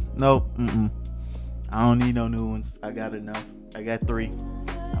getting in. Nope, I don't need no new ones. I got enough. I got 3.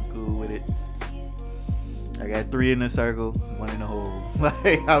 I'm cool with it. I got 3 in the circle, 1 in the hole.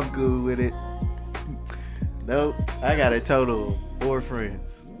 Like, I'm cool with it. Nope, I got a total of 4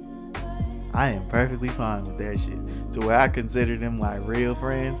 friends. I am perfectly fine with that shit. To where I consider them like real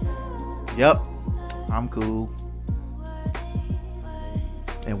friends. Yep, I'm cool.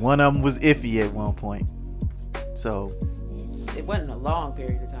 And one of them was iffy at one point. So it wasn't a long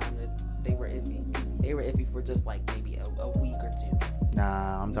period of time that they were iffy. They were iffy for just like maybe a week or 2.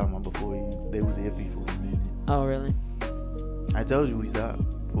 Nah, I'm talking about before they was iffy for a minute. Oh, really? I told you we stopped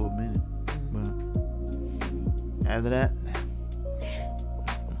for a minute. But after that,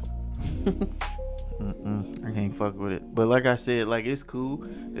 I can't fuck with it. But like I said, like, it's cool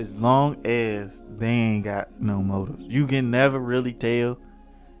as long as they ain't got no motives. You can never really tell,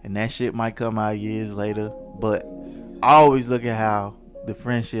 and that shit might come out years later. But I always look at how the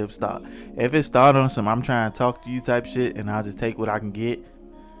friendship start. If it start on some I'm trying to talk to you type shit, and I'll just take what I can get,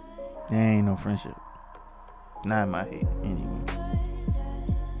 there ain't no friendship. Not in my head anyway.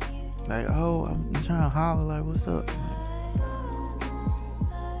 Like, oh, I'm trying to holler, like, what's up?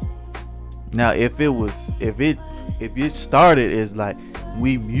 Now, if it started as like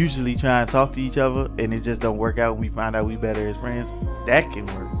we mutually try to talk to each other and it just don't work out and we find out we better as friends, that can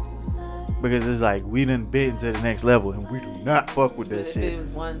work. Because it's like we done been to the next level and we do not fuck with that shit. If it was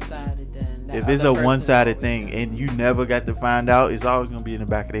one-sided, then if it's a one-sided thing and you never got to find out, it's always gonna be in the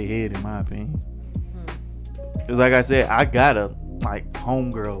back of their head, in my opinion. Cause like I said, I got a like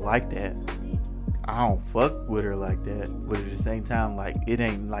homegirl like that. I don't fuck with her like that, but at the same time, like, it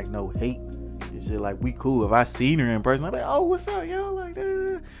ain't like no hate. It's just like we cool. If I seen her in person, I'm like, oh, what's up, yo? Like,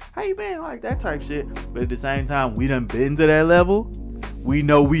 how you been? Like that type shit. But at the same time, we done been to that level. We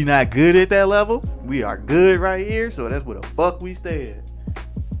know we not good at that level. We are good right here, so that's where the fuck we stay at.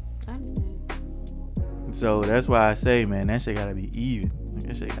 I understand. So that's why I say, man, that shit gotta be even. Like,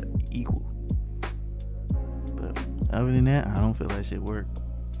 that shit gotta be equal. But other than that, I don't feel that shit work.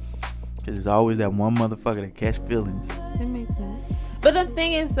 Cause there's always that one motherfucker that catch feelings. It makes sense. But the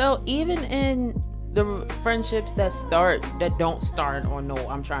thing is, though, even in the friendships that don't start on no,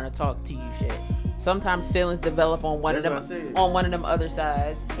 I'm trying to talk to you shit. Sometimes feelings develop on one of them other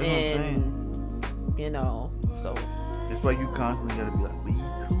sides, That's and you know, so that's why you constantly gotta be like, we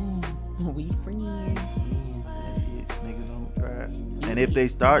cool, we friends. That's it. Niggas don't try it. And if they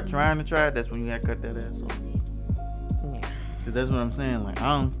start trying to try it, that's when you gotta cut that ass off. Yeah. Cause that's what I'm saying. Like,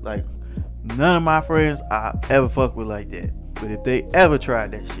 I don't like none of my friends I ever fuck with like that. But if they ever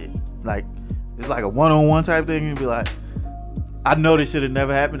tried that shit, like, it's like a one-on-one type thing, and be like, I know this should have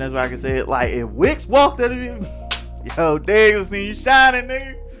never happened. That's why I can say it. Like, if Wicks walked at him, yo, Diggs seen you shining,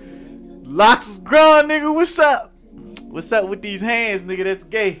 nigga. Locks was growing, nigga. What's up? What's up with these hands, nigga? That's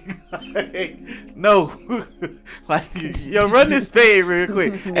gay. Like, no. Like, yo, run this fade real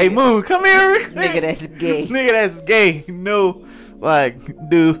quick. Hey, Moon, come here real quick. Nigga, that's gay. Nigga, that's gay. No, like,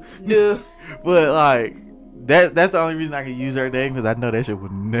 dude. But like, that's the only reason I can use her name, because I know that shit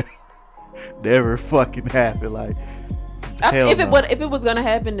would never fucking happen. Like, if it was gonna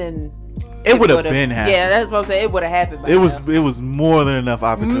happen, then it would have been happening. Yeah, that's what I'm saying. It would have happened. It was more than enough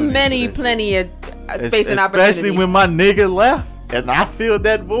opportunity. Plenty of space and opportunity. Especially when my nigga left and I filled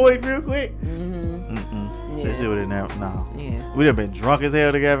that void real quick. Yeah. That shit would have never. No. Yeah. We'd have been drunk as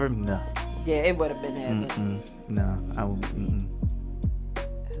hell together. No. Yeah, it would have been happening. No, I would.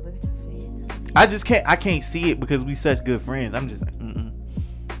 Look at your face. I just can't. I can't see it because we such good friends. I'm just like,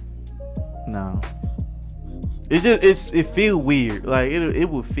 no. It's just it feel weird. Like it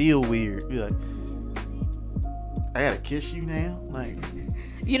would feel weird. Be like, I gotta kiss you now. Like,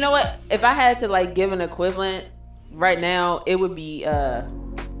 you know what? If I had to like give an equivalent right now, it would be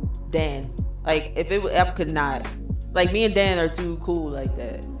Dan. Like I could not. Like, me and Dan are too cool like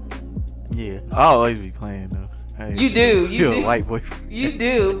that. Yeah, I'll always be playing though. Hey, You do. You're You a do. white boyfriend. You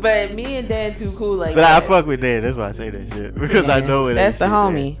do. But me and Dan too cool like But that. I fuck with Dan. That's why I say that shit. Because I Yeah, know it that's ain't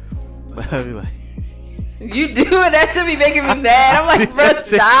the shit homie. there. But I be like, You do, and that should be making me mad. I'm like, bro,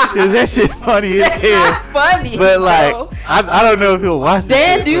 stop. Cause that shit funny as That's hell. not funny. But like, bro. I don't know if he'll watch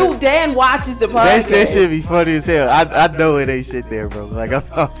this shit, Dan watches the podcast. that shit be funny as hell. I know it ain't shit there, bro. Like I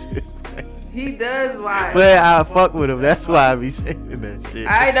found shit. He does watch. But I fuck with him. That's why I be saying that shit.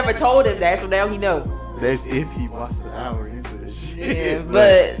 I ain't never told him that, so now he know. That's if he watched an hour into this shit.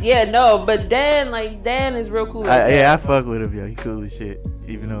 Yeah, but Dan is real cool. Like I fuck with him, yo. He cool as shit.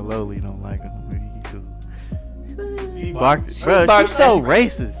 Even though Loli don't like him, he cool. He barked, bro. She's so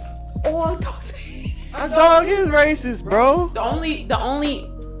racist. Oh, don't say. My dog is racist, bro. The only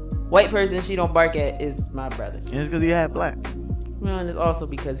white person she don't bark at is my brother. And it's because he had black. Well, and it's also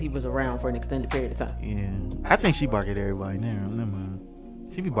because he was around for an extended period of time. Yeah, I think she bark at everybody now. Never mind.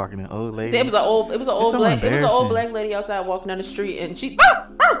 She be barking at old ladies. It was an old so black lady outside walking down the street, and she.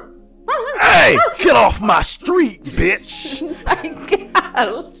 Hey, get off my street, bitch!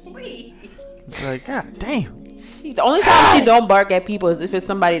 Like, god damn. The only time she don't bark at people is if it's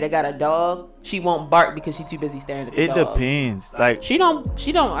somebody that got a dog. She won't bark because she's too busy staring at the dog. It depends. Like she don't.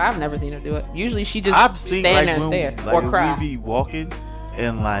 I've never seen her do it. Usually she just stand there and stare or cry. We be walking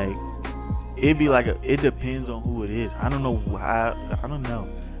and like it be like it depends on who it is. I don't know why. I don't know.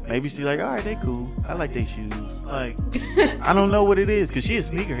 Maybe she like, all right, they cool. I like their shoes. Like I don't know what it is because she a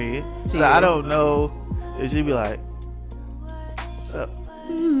sneakerhead. So I don't know. And she be like, what's up?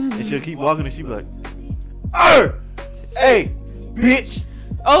 And she'll keep walking and she be like, hey, bitch.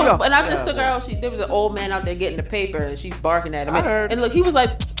 Oh, and I just took her out. There was an old man out there getting the paper, and she's barking at him. And look, he was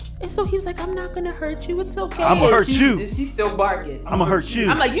like, and so he was like, I'm not gonna hurt you. It's okay. I'm gonna hurt you. And she's still barking. I'm gonna hurt you.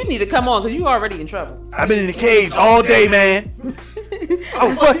 I'm like, you need to come on because you already in trouble. I've been in the cage all day, man.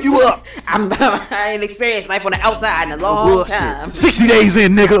 I'll fuck you up. I ain't experienced life on the outside in a long time. 60 days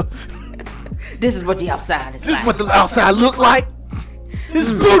in, nigga. This is what the outside is like. This is what the outside look like. This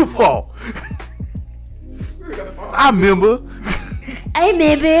is beautiful. I remember. I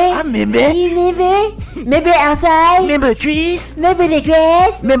remember. You remember? Remember outside? Remember the trees? Remember the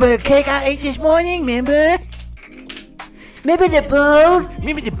grass? Remember the cake I ate this morning? Remember? Remember the bone?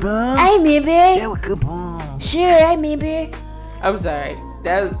 Remember the bone? I remember. That was good bone. Sure, I remember. I'm sorry.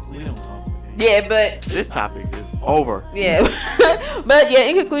 That was. Yeah, but this topic is over. Yeah, but yeah.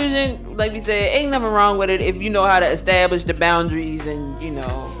 In conclusion, like we said, ain't nothing wrong with it if you know how to establish the boundaries and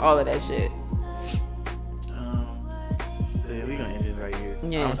all of that shit. We gonna end this right here.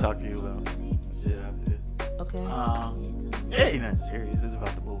 Yeah. I'm gonna talk to you about shit after this. Okay. It ain't nothing serious. It's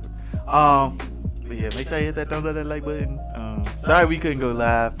about the movie. But yeah, make sure you hit that thumbs up, that like button. Sorry we couldn't go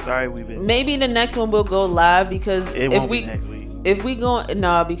live. Sorry we've been. Maybe the next one will go live because It won't be next week. If we go,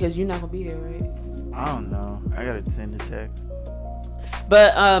 because you're not gonna be here, right? I don't know. I gotta send a text.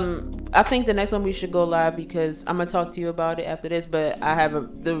 But I think the next one we should go live because I'm gonna talk to you about it after this. But I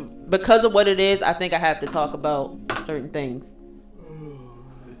have because of what it is, I think I have to talk about certain things.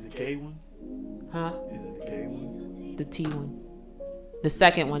 Is the K one? Huh? Is it the K one? The T one. The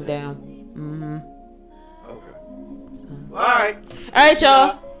second one down. Okay. All right. All right,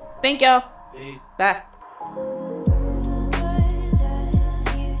 y'all. Thank y'all. Peace. Bye.